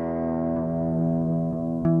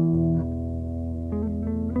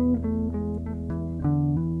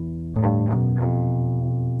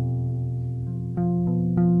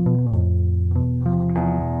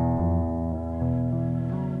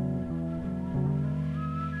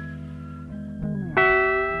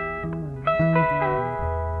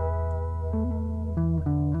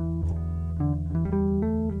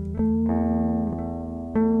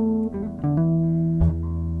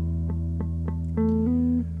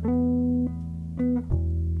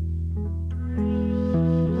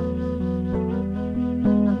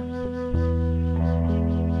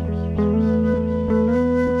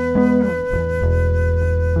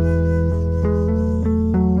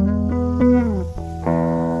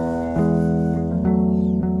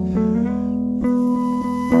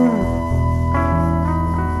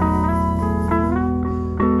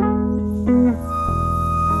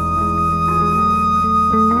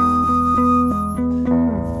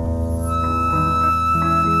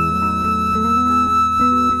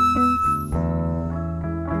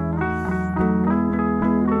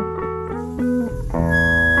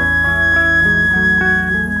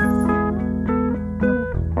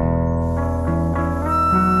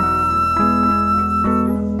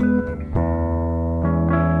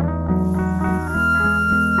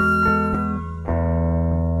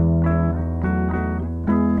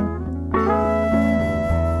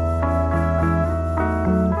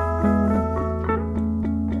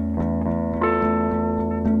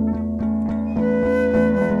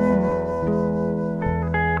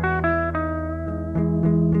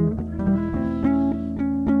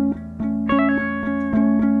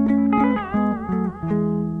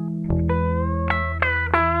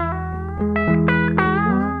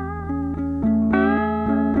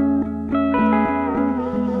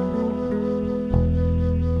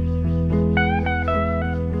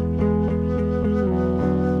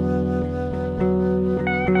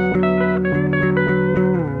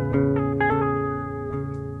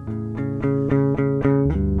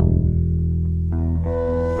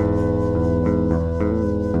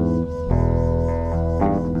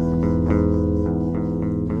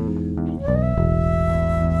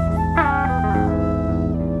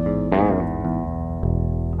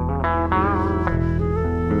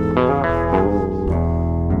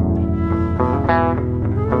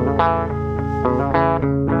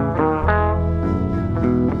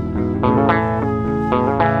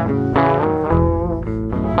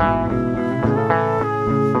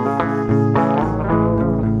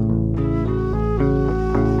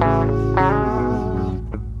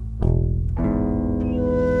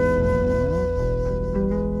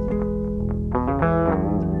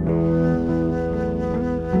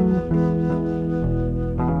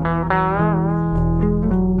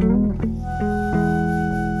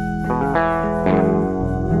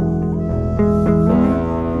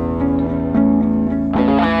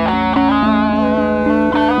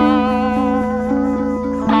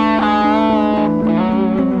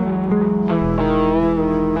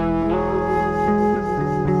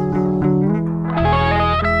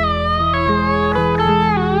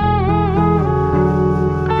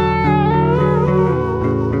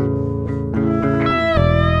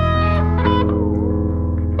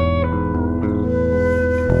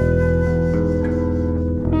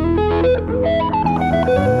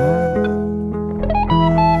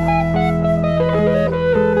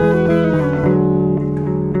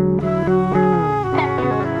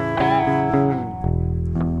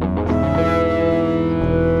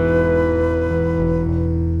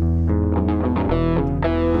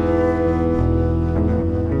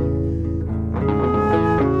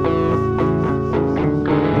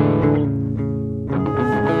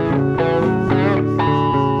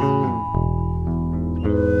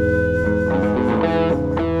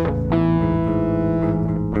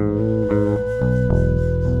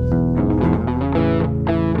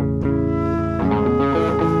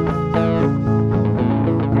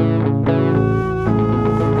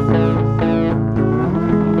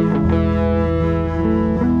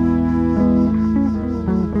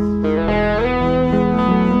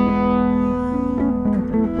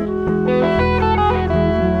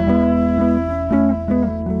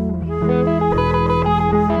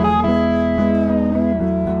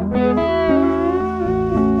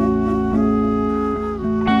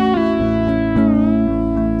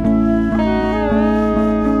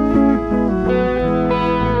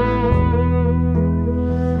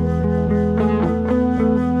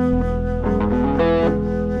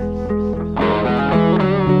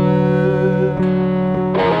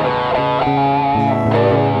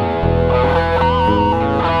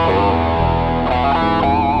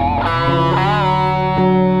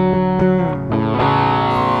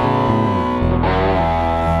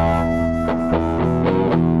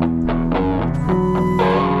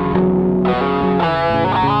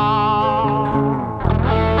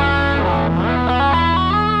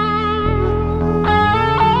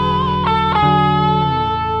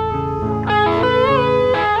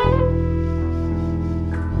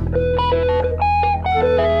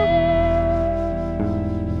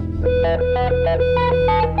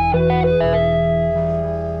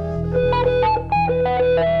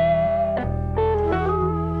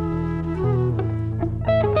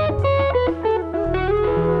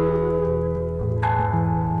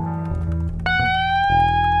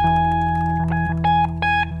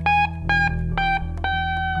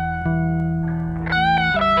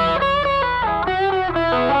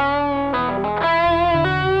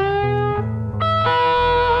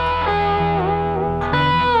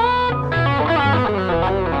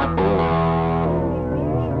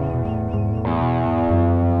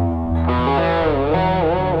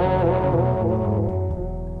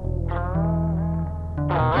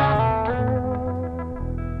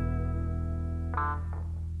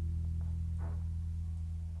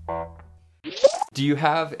 Do you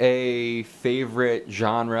have a favorite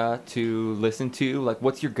genre to listen to? Like,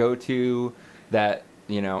 what's your go-to that,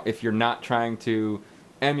 you know, if you're not trying to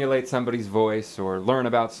emulate somebody's voice or learn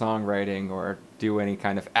about songwriting or do any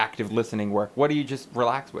kind of active listening work, what do you just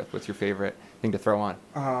relax with? What's your favorite thing to throw on?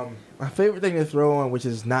 My favorite thing to throw on, which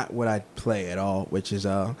is not what I play at all, which is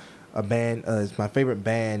a band. My favorite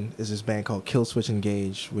band is this band called Killswitch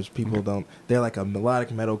Engage, which people don't. They're like a melodic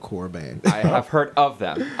metalcore band. I have heard of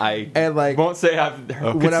them. I And, like, won't say I've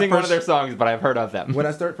could sing one of their songs, but I've heard of them. When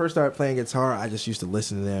I first started playing guitar, I just used to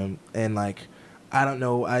listen to them, and like, I don't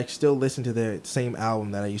know, I still listen to the same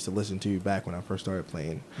album that I used to listen to back when I first started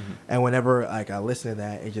playing. Mm-hmm. And whenever like I listen to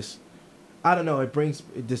that, it just, I don't know, it brings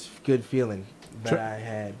this good feeling that I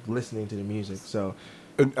had listening to the music. So.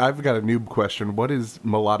 And I've got a noob question. What is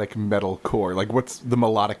melodic metalcore? Like, what's the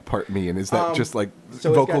melodic part mean? Is that just like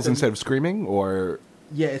vocals instead of screaming, or?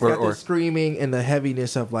 Yeah, it's got the screaming and the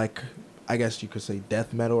heaviness of, like, I guess you could say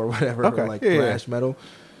death metal or whatever, or like thrash metal.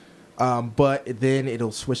 But then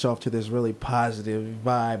it'll switch off to this really positive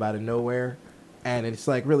vibe out of nowhere, and it's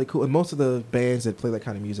like really cool. And most of the bands that play that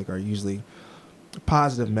kind of music are usually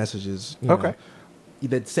positive messages. You know,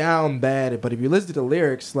 that sound bad, but if you listen to the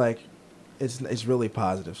lyrics, like, it's really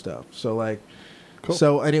positive stuff. So like, cool.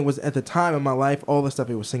 So, and it was at the time in my life, all the stuff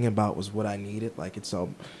it was singing about was what I needed. Like, it's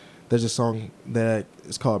there's a song that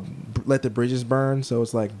is called "Let the Bridges Burn." So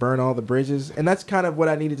it's like burn all the bridges, and that's kind of what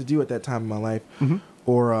I needed to do at that time in my life. Mm-hmm.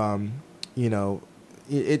 Or you know,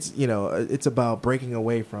 it's about breaking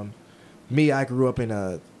away from me. I grew up in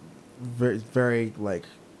a very, very like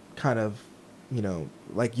kind of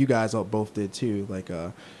like you guys all both did too, like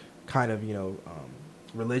kind of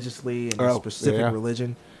religiously and a specific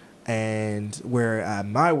religion, and where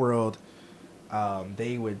my world.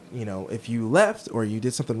 They would, if you left or you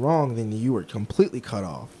did something wrong, then you were completely cut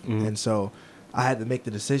off. Mm-hmm. And so I had to make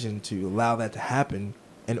the decision to allow that to happen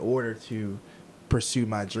in order to pursue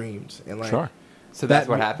my dreams. And Sure. So that's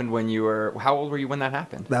what happened when you were. How old were you when that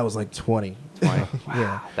happened? That was like 20. 20. Wow,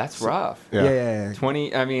 Yeah. that's rough. Yeah.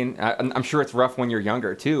 20. I mean, I'm sure it's rough when you're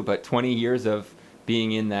younger too, but 20 years of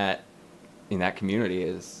being in that community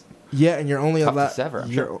is. Yeah, and you're only tough to allowed. sever,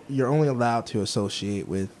 I'm sure. You're only allowed to associate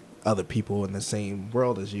with other people in the same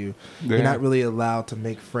world as you. Yeah. You're not really allowed to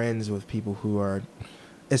make friends with people who are,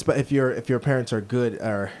 if your parents are good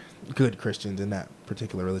Christians in that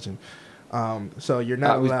particular religion. So you're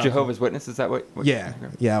not was allowed. Jehovah's Witness? Is that what? Yeah,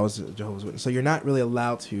 I was a Jehovah's Witness. So you're not really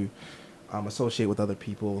allowed to associate with other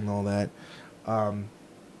people and all that,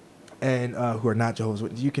 and who are not Jehovah's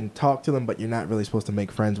Witnesses. You can talk to them, but you're not really supposed to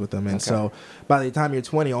make friends with them. And so by the time you're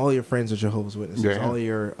 20, all your friends are Jehovah's Witnesses. Yeah. All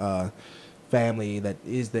your family that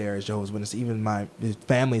is there is Jehovah's Witnesses. Even my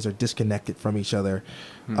families are disconnected from each other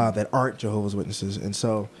that aren't Jehovah's Witnesses. And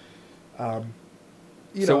so,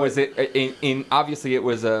 was it in obviously it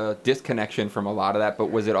was a disconnection from a lot of that, but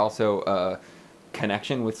was it also a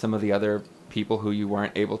connection with some of the other people who you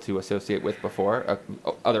weren't able to associate with before,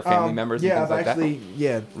 other family members? Yeah, and things I've actually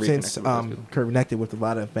since with those people. connected with a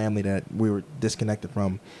lot of family that we were disconnected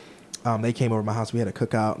from. They came over to my house. We had a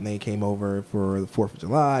cookout, and they came over for the 4th of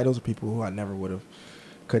July. Those are people who I never would have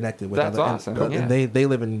connected with. That's awesome. And they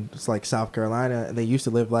live in South Carolina, and they used to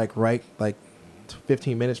live like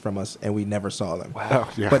 15 minutes from us, and we never saw them. Wow.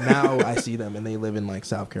 Oh, yeah. But now I see them, and they live in like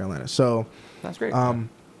South Carolina. So That's great.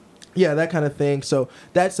 yeah, that kind of thing. So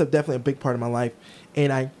that's definitely a big part of my life,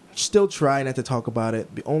 and I still try not to talk about it,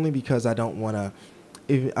 only because I don't want to.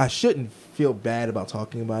 I shouldn't feel bad about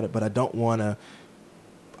talking about it, but I don't want to.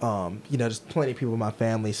 There's plenty of people in my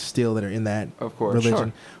family still that are in that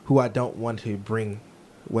religion who I don't want to bring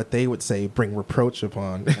what they would say bring reproach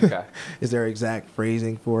upon. Okay. Is their exact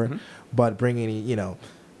phrasing for it, but bring any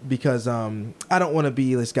because I don't want to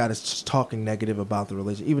be this guy that's just talking negative about the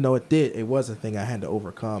religion, even though it was a thing I had to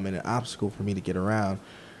overcome and an obstacle for me to get around.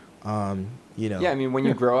 Yeah, I mean, when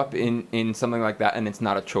you grow up in something like that and it's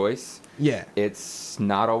not a choice, it's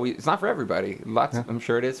not for everybody. I'm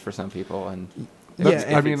sure it is for some people, and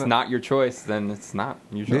if it's not your choice, then it's not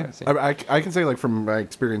your choice. Yeah. I can say, like, from my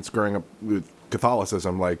experience growing up with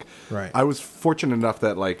Catholicism, like, I was fortunate enough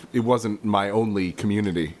that, like, it wasn't my only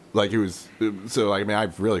community. Like, it was, so, like, I mean, I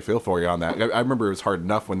really feel for you on that. I remember it was hard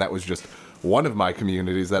enough when that was just one of my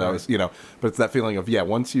communities that I was, but it's that feeling of,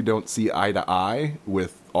 once you don't see eye to eye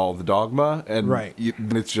with all the dogma, and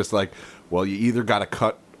then it's just like, well, you either got to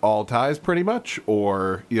cut all ties pretty much,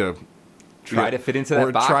 or, try to fit into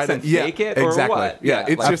that box and fake it, exactly. or what? Yeah,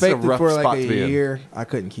 it's just a rough for spot like to be a in. year. I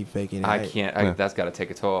couldn't keep faking it. I can't. That's got to take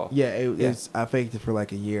a toll. Yeah, I faked it for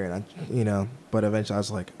like a year, and but eventually I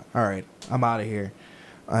was like, all right, I'm out of here.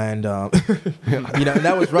 And and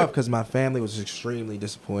that was rough because my family was extremely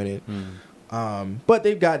disappointed. But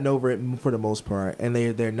they've gotten over it for the most part, and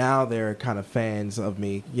they're kind of fans of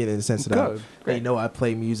me, in the sense that they know I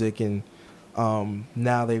play music, and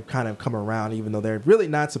now they've kind of come around, even though they're really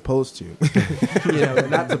not supposed to. They're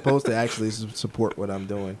not supposed to actually support what I'm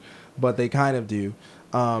doing, but they kind of do,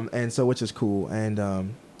 and so, which is cool, and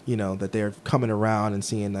that they're coming around and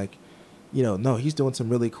seeing, like, no, he's doing some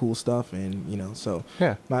really cool stuff, and so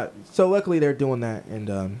so luckily they're doing that, and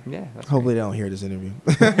hopefully they don't hear this interview.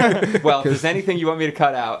 Well, if there's anything you want me to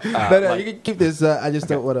cut out, no, you can keep this. I just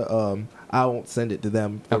don't want to. I won't send it to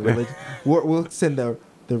them. We'll send the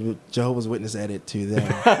Jehovah's Witness edit to them.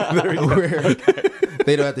 Where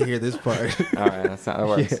they don't have to hear this part. All right, that's how it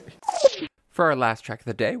works. Yeah. For our last track of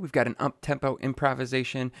the day, we've got an up-tempo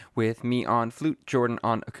improvisation with me on flute, Jordan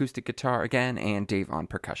on acoustic guitar again, and Dave on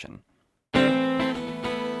percussion.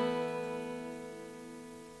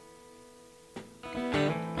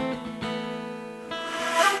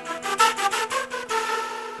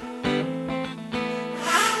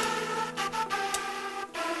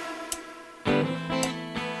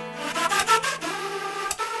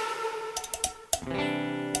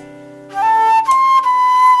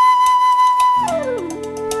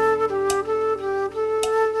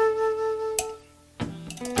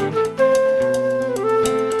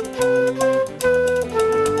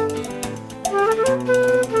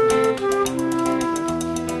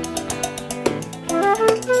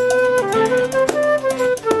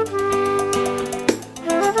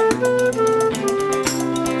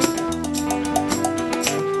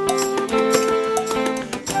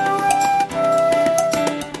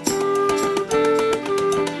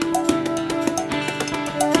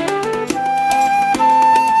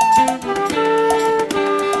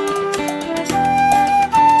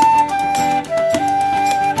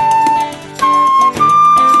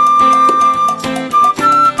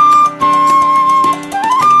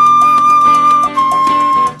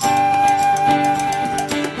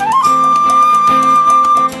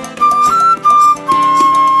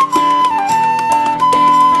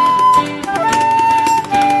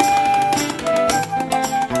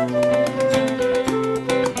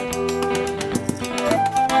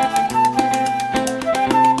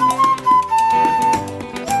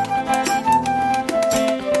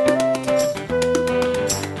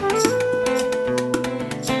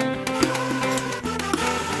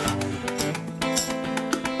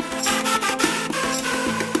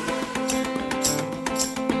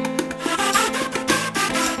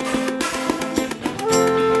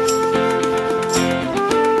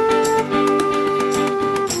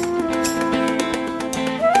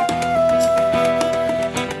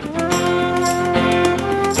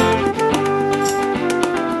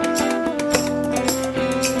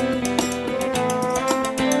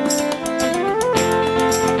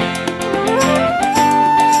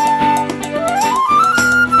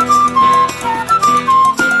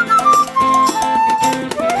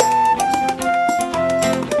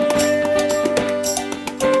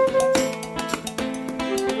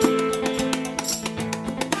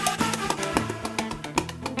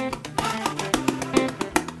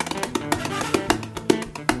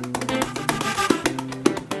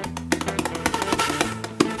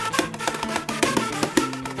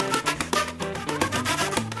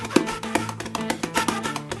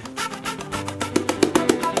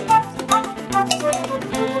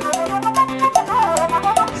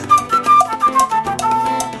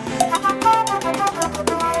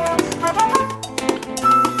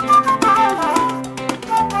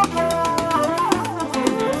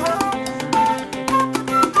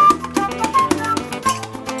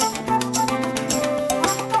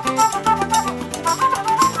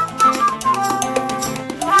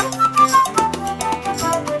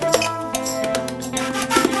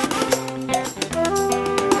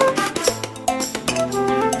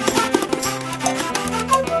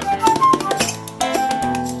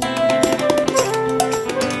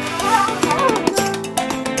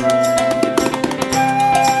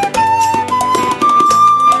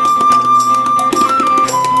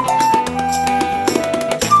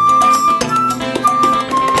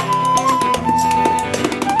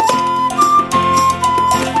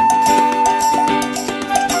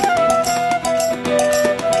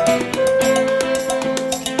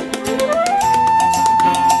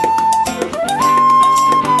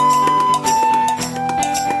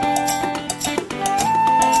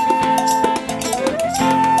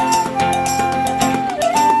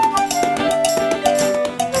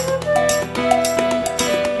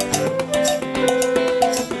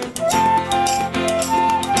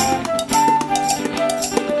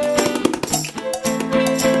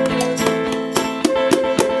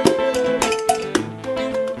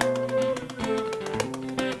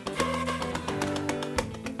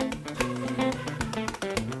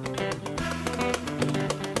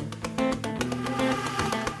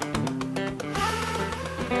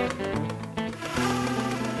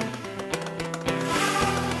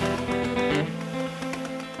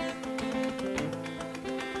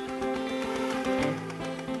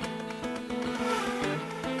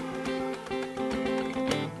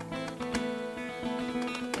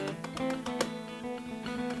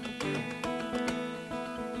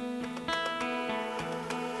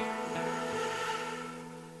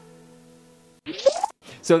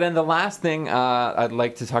 So then the last thing I'd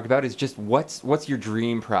like to talk about is just what's your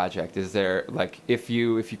dream project? Is there, like, if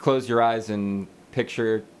you close your eyes and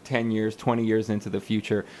picture 10 years, 20 years into the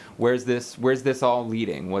future, where's this all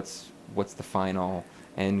leading? What's the final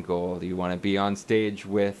end goal? Do you want to be on stage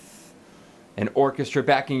with an orchestra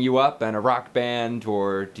backing you up and a rock band,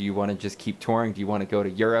 or do you want to just keep touring? Do you want to go to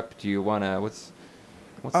Europe? Do you want to what's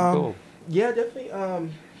the goal? Yeah, definitely.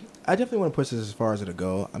 I definitely want to push this as far as it'll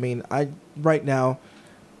go. I mean, right now,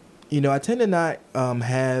 I tend to not I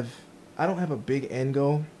don't have a big end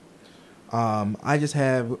goal. I just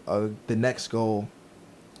have the next goal,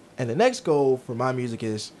 and the next goal for my music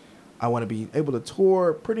is I want to be able to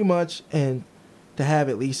tour pretty much and to have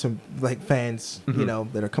at least some like fans,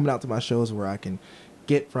 that are coming out to my shows where I can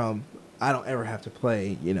get from. I don't ever have to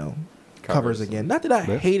play, covers again. Not that I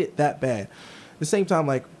hate it that bad. At the same time,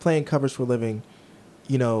 like playing covers for a living,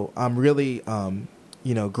 I'm really,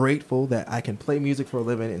 grateful that I can play music for a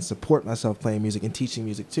living and support myself playing music and teaching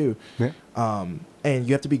music too. Yeah. And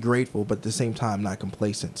you have to be grateful, but at the same time, not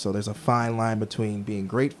complacent. So there's a fine line between being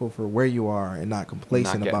grateful for where you are and not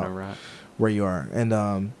complacent about where you are.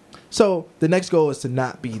 And so the next goal is to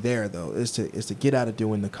not be there, though, is to get out of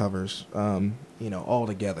doing the covers,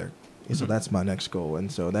 altogether. And so that's my next goal.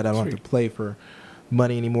 And so that I don't have to play for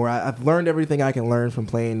money anymore. I've learned everything I can learn from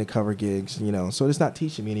playing the cover gigs, so it's not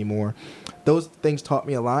teaching me anymore. Those things taught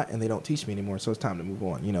me a lot, and they don't teach me anymore, so it's time to move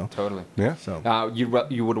on, Totally. Yeah. So you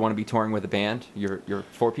would want to be touring with a band, your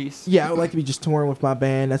 4-piece? Yeah, I would like to be just touring with my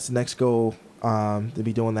band. That's the next goal, to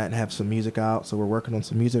be doing that and have some music out. So we're working on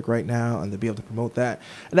some music right now, and to be able to promote that.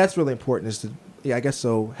 And that's really important, is to,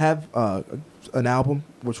 have an album,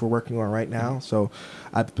 which we're working on right now. So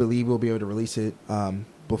I believe we'll be able to release it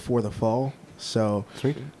before the fall. So,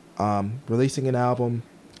 releasing an album,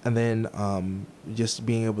 and then just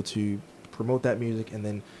being able to promote that music, and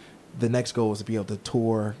then the next goal is to be able to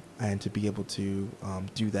tour and to be able to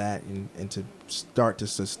do that and to start to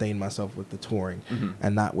sustain myself with the touring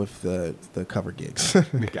and not with the cover gigs.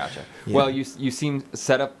 Gotcha. Yeah. Well, you seem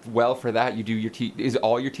set up well for that. You do is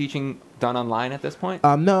all your teaching done online at this point?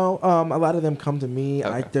 No, a lot of them come to me.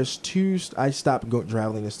 Okay. I stopped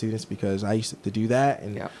traveling to students because I used to do that,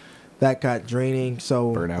 and Yeah. that got draining.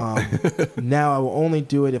 So now I will only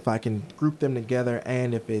do it if I can group them together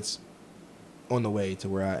and if it's on the way to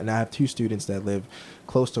where I have 2 students that live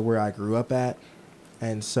close to where I grew up at.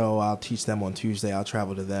 And so I'll teach them on Tuesday. I'll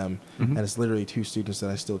travel to them. And it's literally 2 students that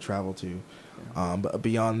I still travel to. But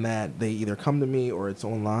beyond that, they either come to me or it's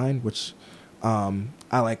online, which I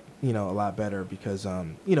like, a lot better because,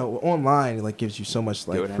 online, it gives you so much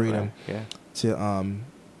freedom to,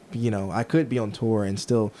 I could be on tour and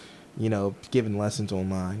still, giving lessons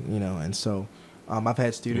online, and so I've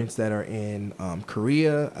had students that are in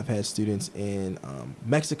Korea. I've had students in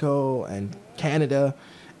Mexico and Canada,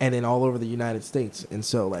 and then all over the United States. And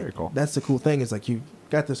so, cool. That's the cool thing is you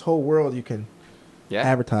got this whole world you can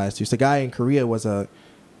advertise to. So the guy in Korea was a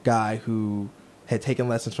guy who had taken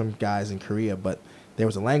lessons from guys in Korea, but there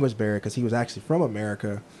was a language barrier because he was actually from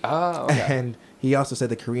America. Oh, okay. And he also said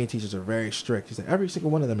the Korean teachers are very strict. He said every single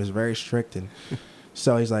one of them is very strict, and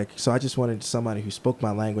so he's like, so I just wanted somebody who spoke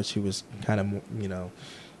my language who was kind of,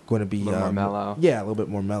 going to be a little more mellow. Yeah, a little bit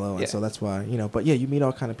more mellow. Yeah. And so that's why, but yeah, you meet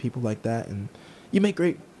all kind of people like that, and you make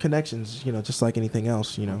great connections, just like anything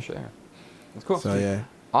else, I'm sure. That's cool. So yeah.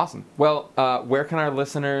 Awesome. Well, where can our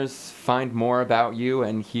listeners find more about you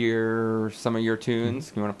and hear some of your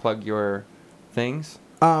tunes? You want to plug your things?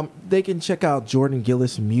 They can check out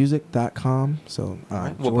JordanGillisMusic.com. So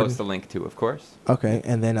we'll post the link too, of course. Okay,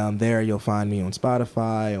 and then there you'll find me on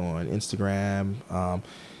Spotify, on Instagram.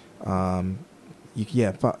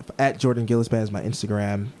 At Jordan Gillis Band is my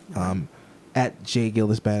Instagram. At J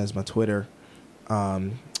Gillis Band is my Twitter.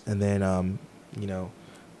 And then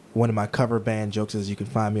one of my cover band jokes is you can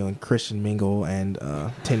find me on Christian Mingle and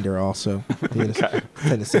Tinder also. I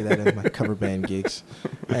tend to say that in my cover band gigs.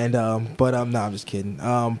 And no, I'm just kidding.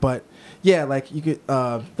 But yeah, you could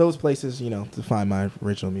those places, to find my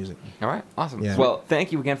original music. All right, awesome. Yeah. Well,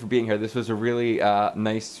 thank you again for being here. This was a really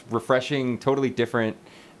nice, refreshing, totally different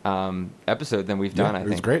episode than we've done. I think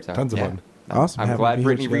it was great. So, Tons of fun. Awesome. I'm glad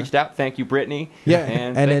Brittany reached out. Thank you, Brittany. Yeah,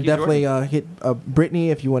 and then you, definitely hit Brittany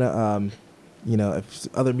if you want to. If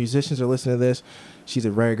other musicians are listening to this, she's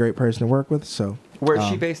a very great person to work with. So where's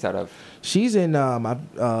she based out of? She's in I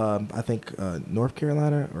think North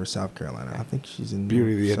Carolina or South Carolina. I think she's in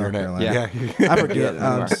Beauty of the South internet. Carolina. Yeah. I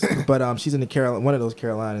forget. But she's in the one of those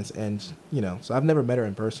Carolinas, and so I've never met her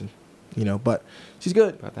in person. But she's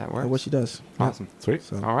good But that at works. what she does. Awesome. Sweet.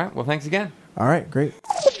 So, All right. Well, thanks again. all right, great.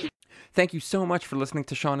 Thank you so much for listening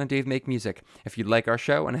to Sean and Dave Make Music. If you like our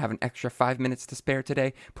show and have an extra 5 minutes to spare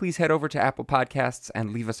today, please head over to Apple Podcasts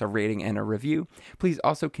and leave us a rating and a review. Please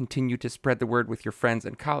also continue to spread the word with your friends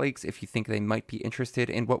and colleagues if you think they might be interested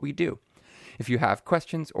in what we do. If you have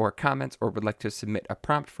questions or comments or would like to submit a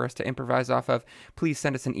prompt for us to improvise off of, please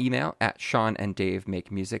send us an email at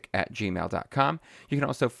seananddaveMakeMusic@gmail.com. You can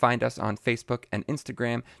also find us on Facebook and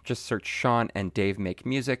Instagram. Just search Sean and Dave Make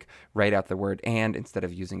Music. Write out the word "and" instead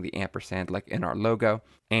of using the ampersand like in our logo.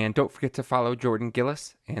 And don't forget to follow Jordan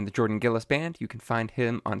Gillis and the Jordan Gillis Band. You can find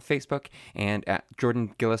him on Facebook and at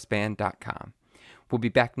jordangillisband.com. We'll be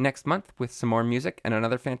back next month with some more music and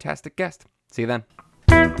another fantastic guest. See you then.